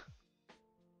fin,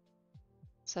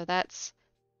 so that's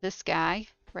this guy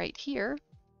right here.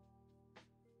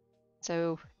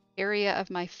 So area of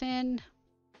my fin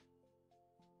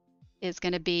is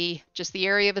going to be just the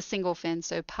area of a single fin,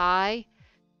 so pi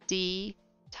d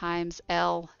times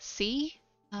LC.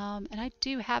 And I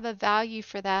do have a value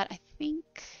for that, I think.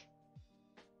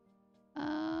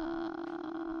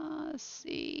 Let's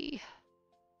see.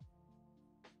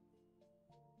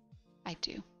 I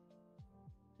do.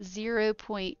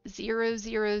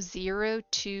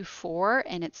 0.00024,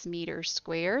 and it's meters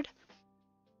squared.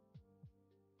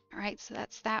 All right, so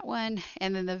that's that one.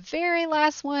 And then the very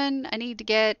last one I need to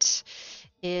get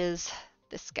is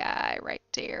this guy right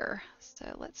there.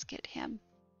 So let's get him.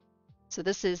 So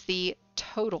this is the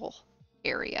total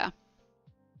area.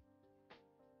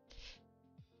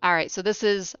 All right, so this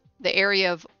is the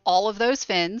area of all of those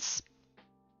fins.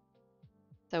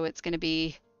 So it's going to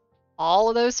be all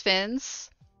of those fins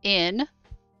in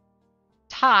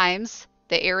times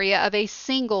the area of a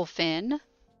single fin.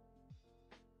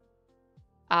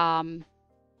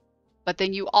 But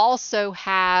then you also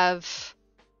have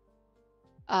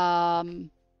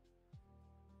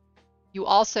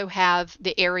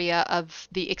the area of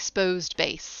the exposed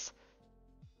base.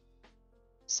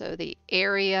 So the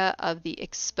area of the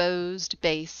exposed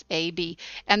base AB,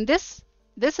 and this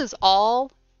is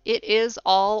all. It is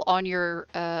all on your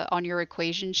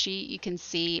equation sheet. You can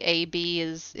see AB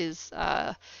is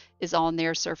on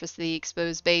there, surface of the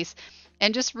exposed base,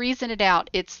 and just reason it out.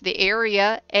 It's the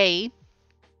area A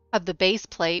of the base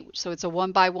plate, so it's a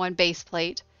 1 by 1 base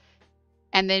plate,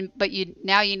 And then, but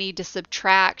now you need to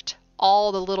subtract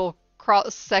all the little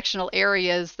cross-sectional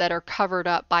areas that are covered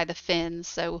up by the fins.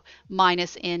 So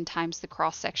minus n times the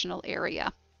cross-sectional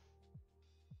area.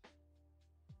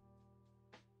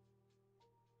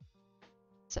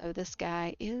 So this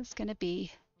guy is going to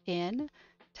be n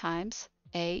times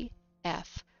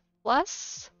AF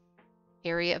plus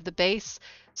area of the base.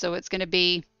 So it's going to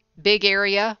be big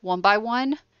area 1 by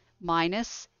 1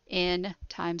 minus n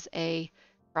times a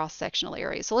cross-sectional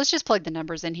area. So let's just plug the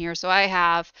numbers in here. So I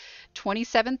have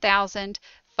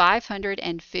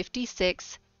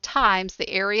 27,556 times the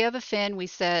area of a fin we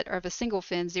said, or of a single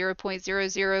fin,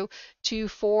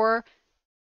 0.0024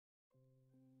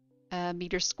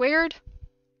 meters squared,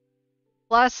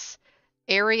 plus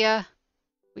area,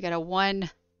 we got a 1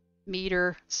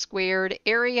 meter squared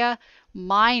area,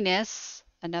 minus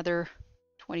another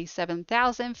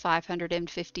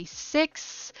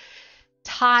 27,556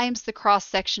 times the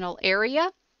cross-sectional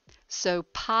area. So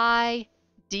pi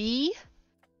d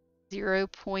 0.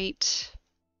 I'm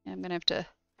going to have to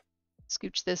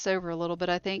scooch this over a little bit,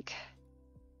 I think.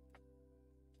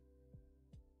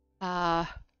 What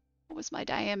was my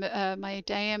diameter? My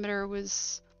diameter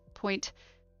was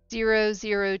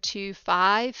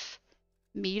 0.0025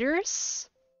 meters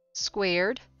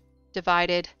squared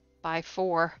divided by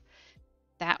 4.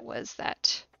 That was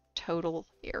that total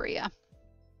area.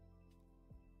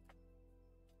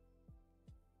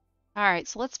 All right,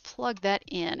 so let's plug that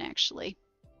in actually.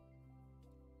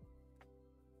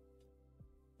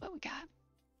 What we got?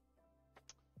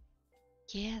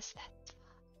 Yes, that's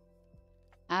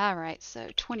fine. All right, so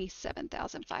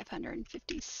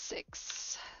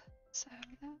 27,556. So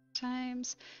that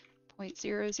times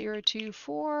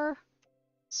 0.0024.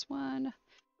 This one.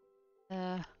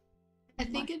 I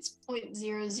think it's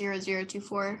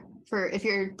 0.00024 for if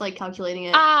you're like calculating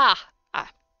it.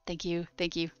 Thank you.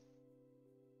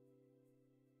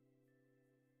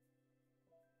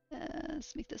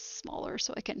 Let's make this smaller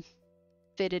so I can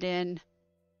fit it in.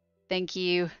 Thank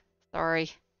you.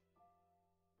 Sorry.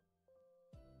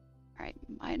 All right,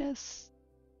 minus.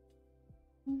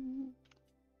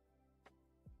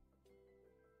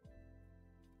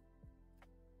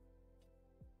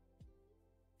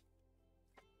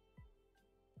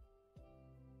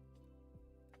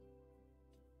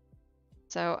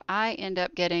 So I end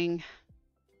up getting,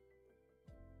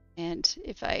 and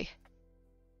if I,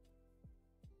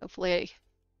 hopefully,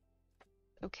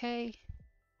 okay. If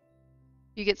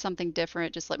you get something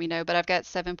different, just let me know. But I've got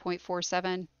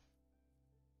 7.47,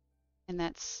 and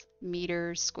that's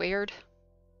meters squared.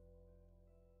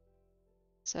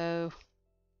 So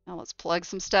now let's plug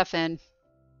some stuff in.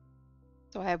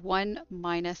 So I have 1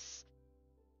 minus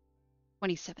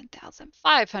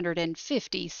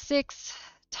 27,556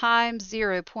 times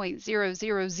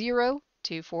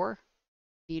 0.00024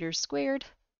 meters squared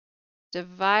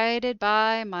divided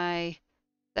by my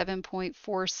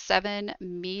 7.47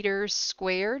 meters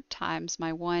squared times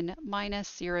my 1 minus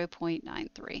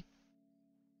 0.93.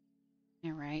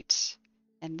 All right,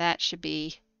 and that should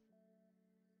be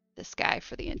this guy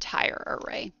for the entire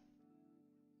array.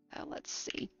 Let's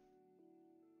see.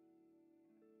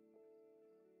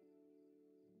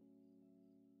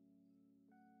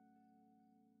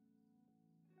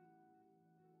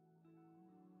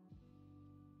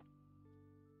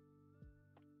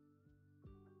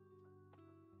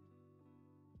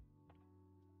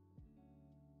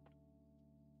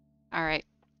 All right,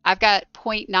 I've got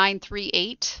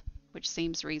 0.938, which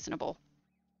seems reasonable.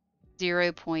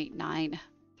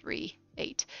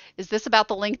 0.938. Is this about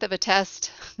the length of a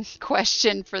test?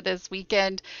 Question for this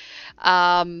weekend.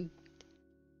 We'll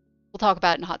talk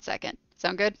about it in a hot second.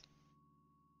 Sound good?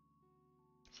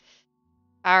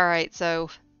 All right, so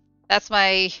that's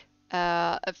my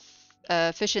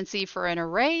efficiency for an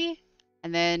array.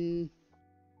 And then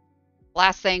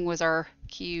last thing was our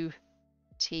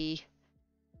QT.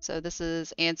 So this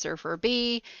is answer for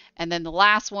B. And then the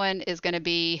last one is going to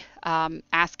be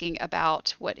asking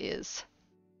about what is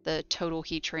the total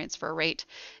heat transfer rate.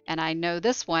 And I know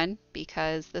this one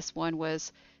because this one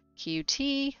was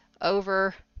QT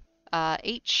over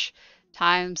H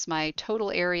times my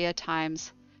total area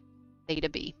times theta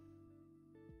B.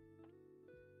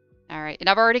 All right, and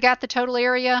I've already got the total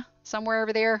area somewhere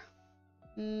over there.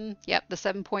 Yep, the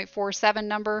 7.47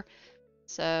 number.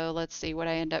 So let's see what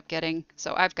I end up getting.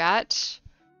 So I've got, so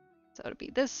it'll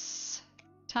be this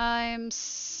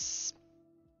times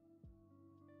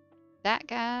that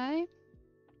guy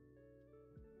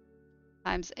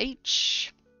times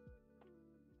H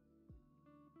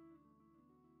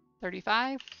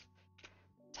 35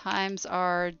 times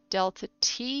our delta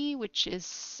T, which is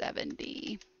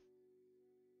 70.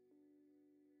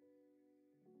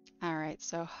 All right,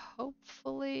 so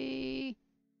hopefully.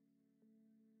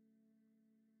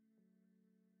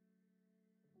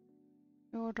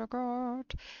 All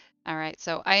right,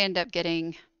 so I end up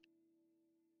getting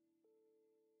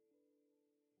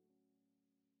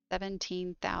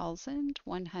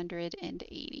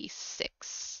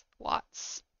 17,186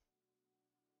 watts.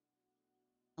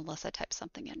 Unless I type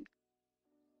something in.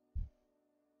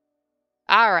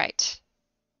 All right.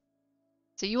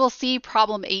 So you will see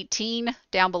problem 18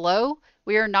 down below.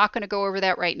 We are not going to go over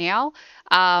that right now.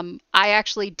 I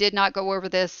actually did not go over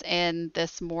this in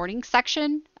this morning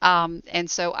section. And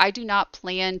so I do not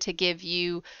plan to give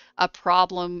you a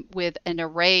problem with an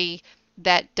array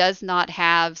that does not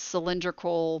have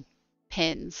cylindrical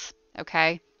pins.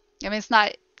 Okay. I mean, it's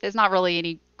not really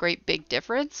any great big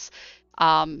difference.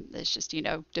 It's just,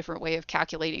 different way of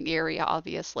calculating the area,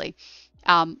 obviously.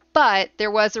 But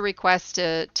there was a request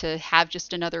to have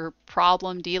just another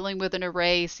problem dealing with an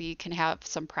array so you can have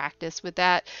some practice with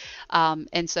that.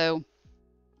 And so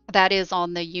that is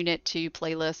on the Unit 2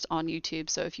 playlist on YouTube.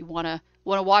 So if you want to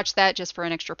watch that just for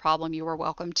an extra problem, you are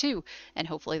welcome to, and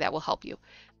hopefully that will help you.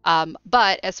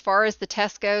 But as far as the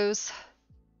test goes,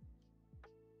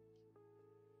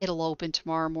 it'll open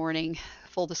tomorrow morning.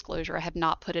 Full disclosure, I have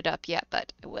not put it up yet,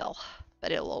 but I will.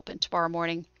 But it'll open tomorrow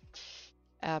morning.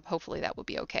 Hopefully that will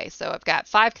be okay. So I've got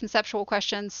 5 conceptual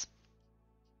questions.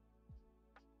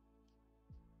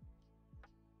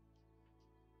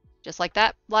 Just like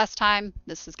that last time,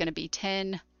 this is going to be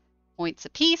 10 points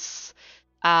apiece.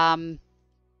 Then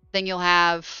you'll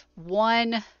have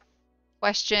 1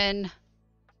 question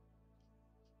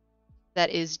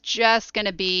that is just going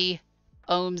to be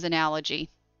Ohm's analogy.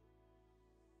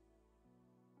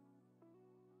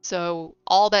 So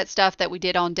all that stuff that we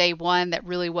did on day 1 that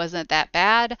really wasn't that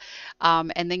bad.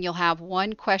 And then you'll have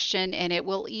 1 question, and it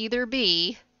will either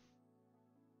be,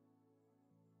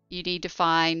 you need to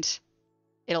find,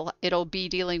 it'll be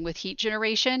dealing with heat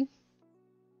generation,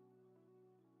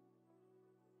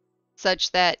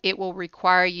 such that it will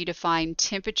require you to find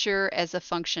temperature as a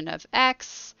function of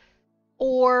X,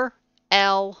 or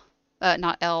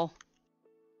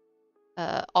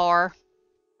R.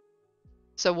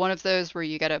 So one of those where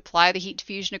you got to apply the heat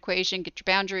diffusion equation, get your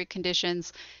boundary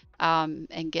conditions,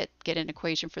 and get an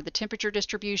equation for the temperature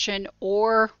distribution,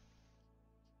 or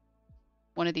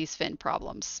one of these fin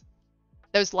problems.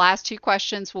 Those last 2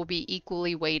 questions will be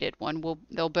equally weighted.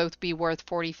 They'll both be worth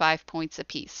 45 points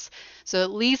apiece. So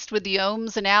at least with the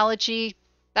Ohm's analogy,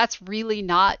 that's really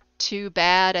not too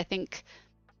bad. I think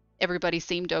everybody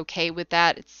seemed okay with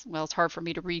that. It's hard for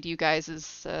me to read you guys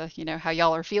as how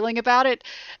y'all are feeling about it.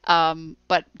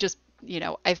 But just,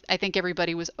 I think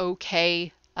everybody was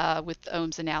okay with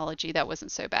Ohm's analogy. That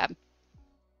wasn't so bad.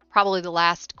 Probably the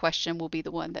last question will be the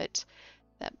one that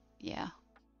yeah.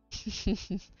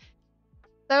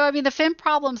 So, I mean, the fin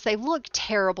problems, they look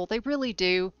terrible. They really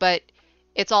do, but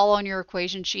it's all on your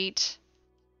equation sheet.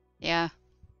 Yeah.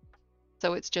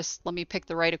 So it's just, let me pick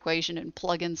the right equation and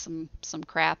plug in some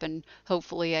crap, and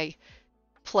hopefully I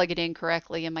plug it in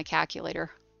correctly in my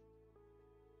calculator.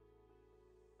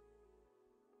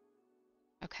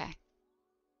 Okay.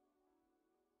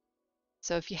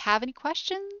 So if you have any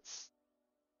questions,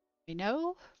 let me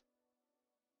know.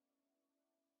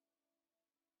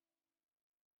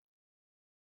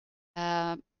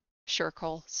 Sure,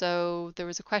 Cole. So there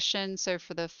was a question. So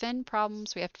for the fin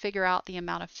problems, we have to figure out the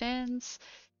amount of fins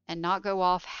and not go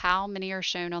off how many are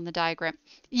shown on the diagram.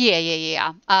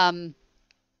 Yeah.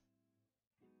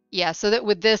 Yeah, so that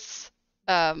with this,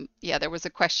 yeah, there was a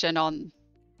question on,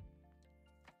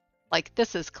 like,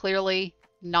 this is clearly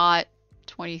not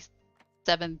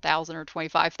 27,000 or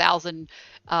 25,000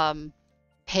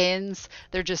 pins.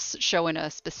 They're just showing a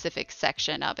specific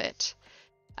section of it.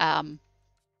 Let's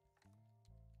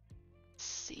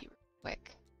see real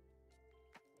quick.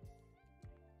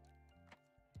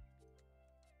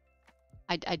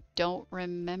 I don't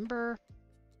remember.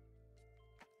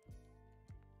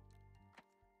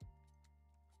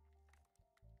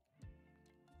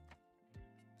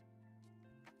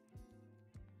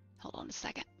 Hold on a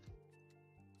second.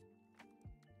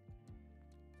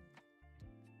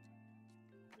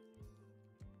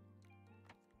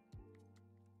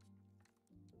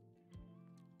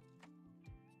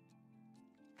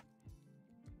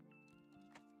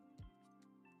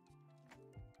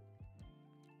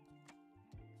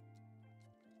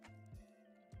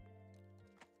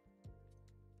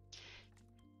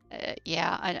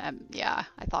 Yeah,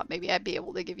 I thought maybe I'd be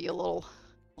able to give you a little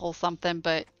something,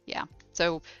 but yeah.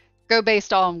 So go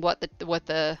based on what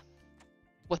the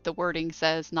wording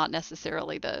says, not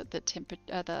necessarily the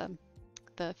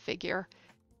figure.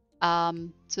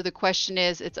 So the question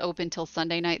is, it's open till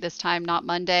Sunday night this time, not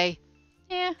Monday.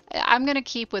 Yeah, I'm gonna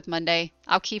keep with Monday.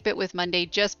 I'll keep it with Monday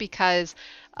just because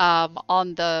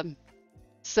on the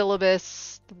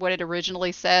syllabus, what it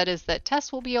originally said is that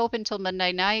tests will be open till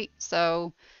Monday night.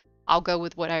 So I'll go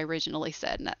with what I originally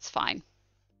said, and that's fine.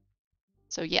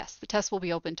 So yes, the test will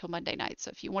be open till Monday night.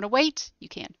 So if you want to wait, you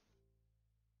can.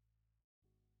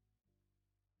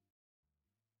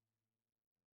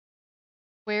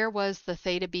 Where was the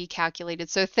theta b calculated?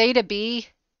 So theta b,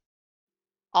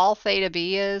 all theta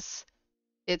b is,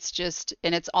 it's just,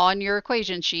 and it's on your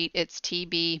equation sheet, it's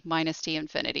TB minus T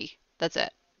infinity. That's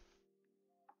it.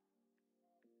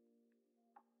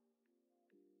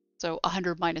 So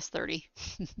 100 minus 30.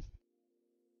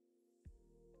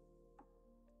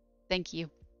 Thank you.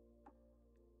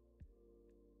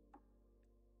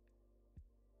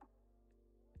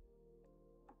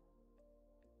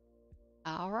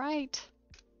 All right.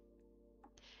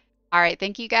 All right,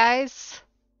 thank you guys.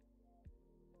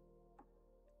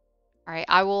 All right,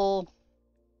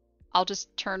 I'll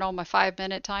just turn on my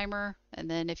 5-minute timer, and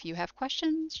then if you have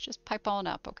questions, just pipe on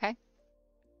up, okay?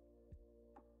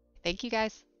 Thank you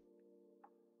guys.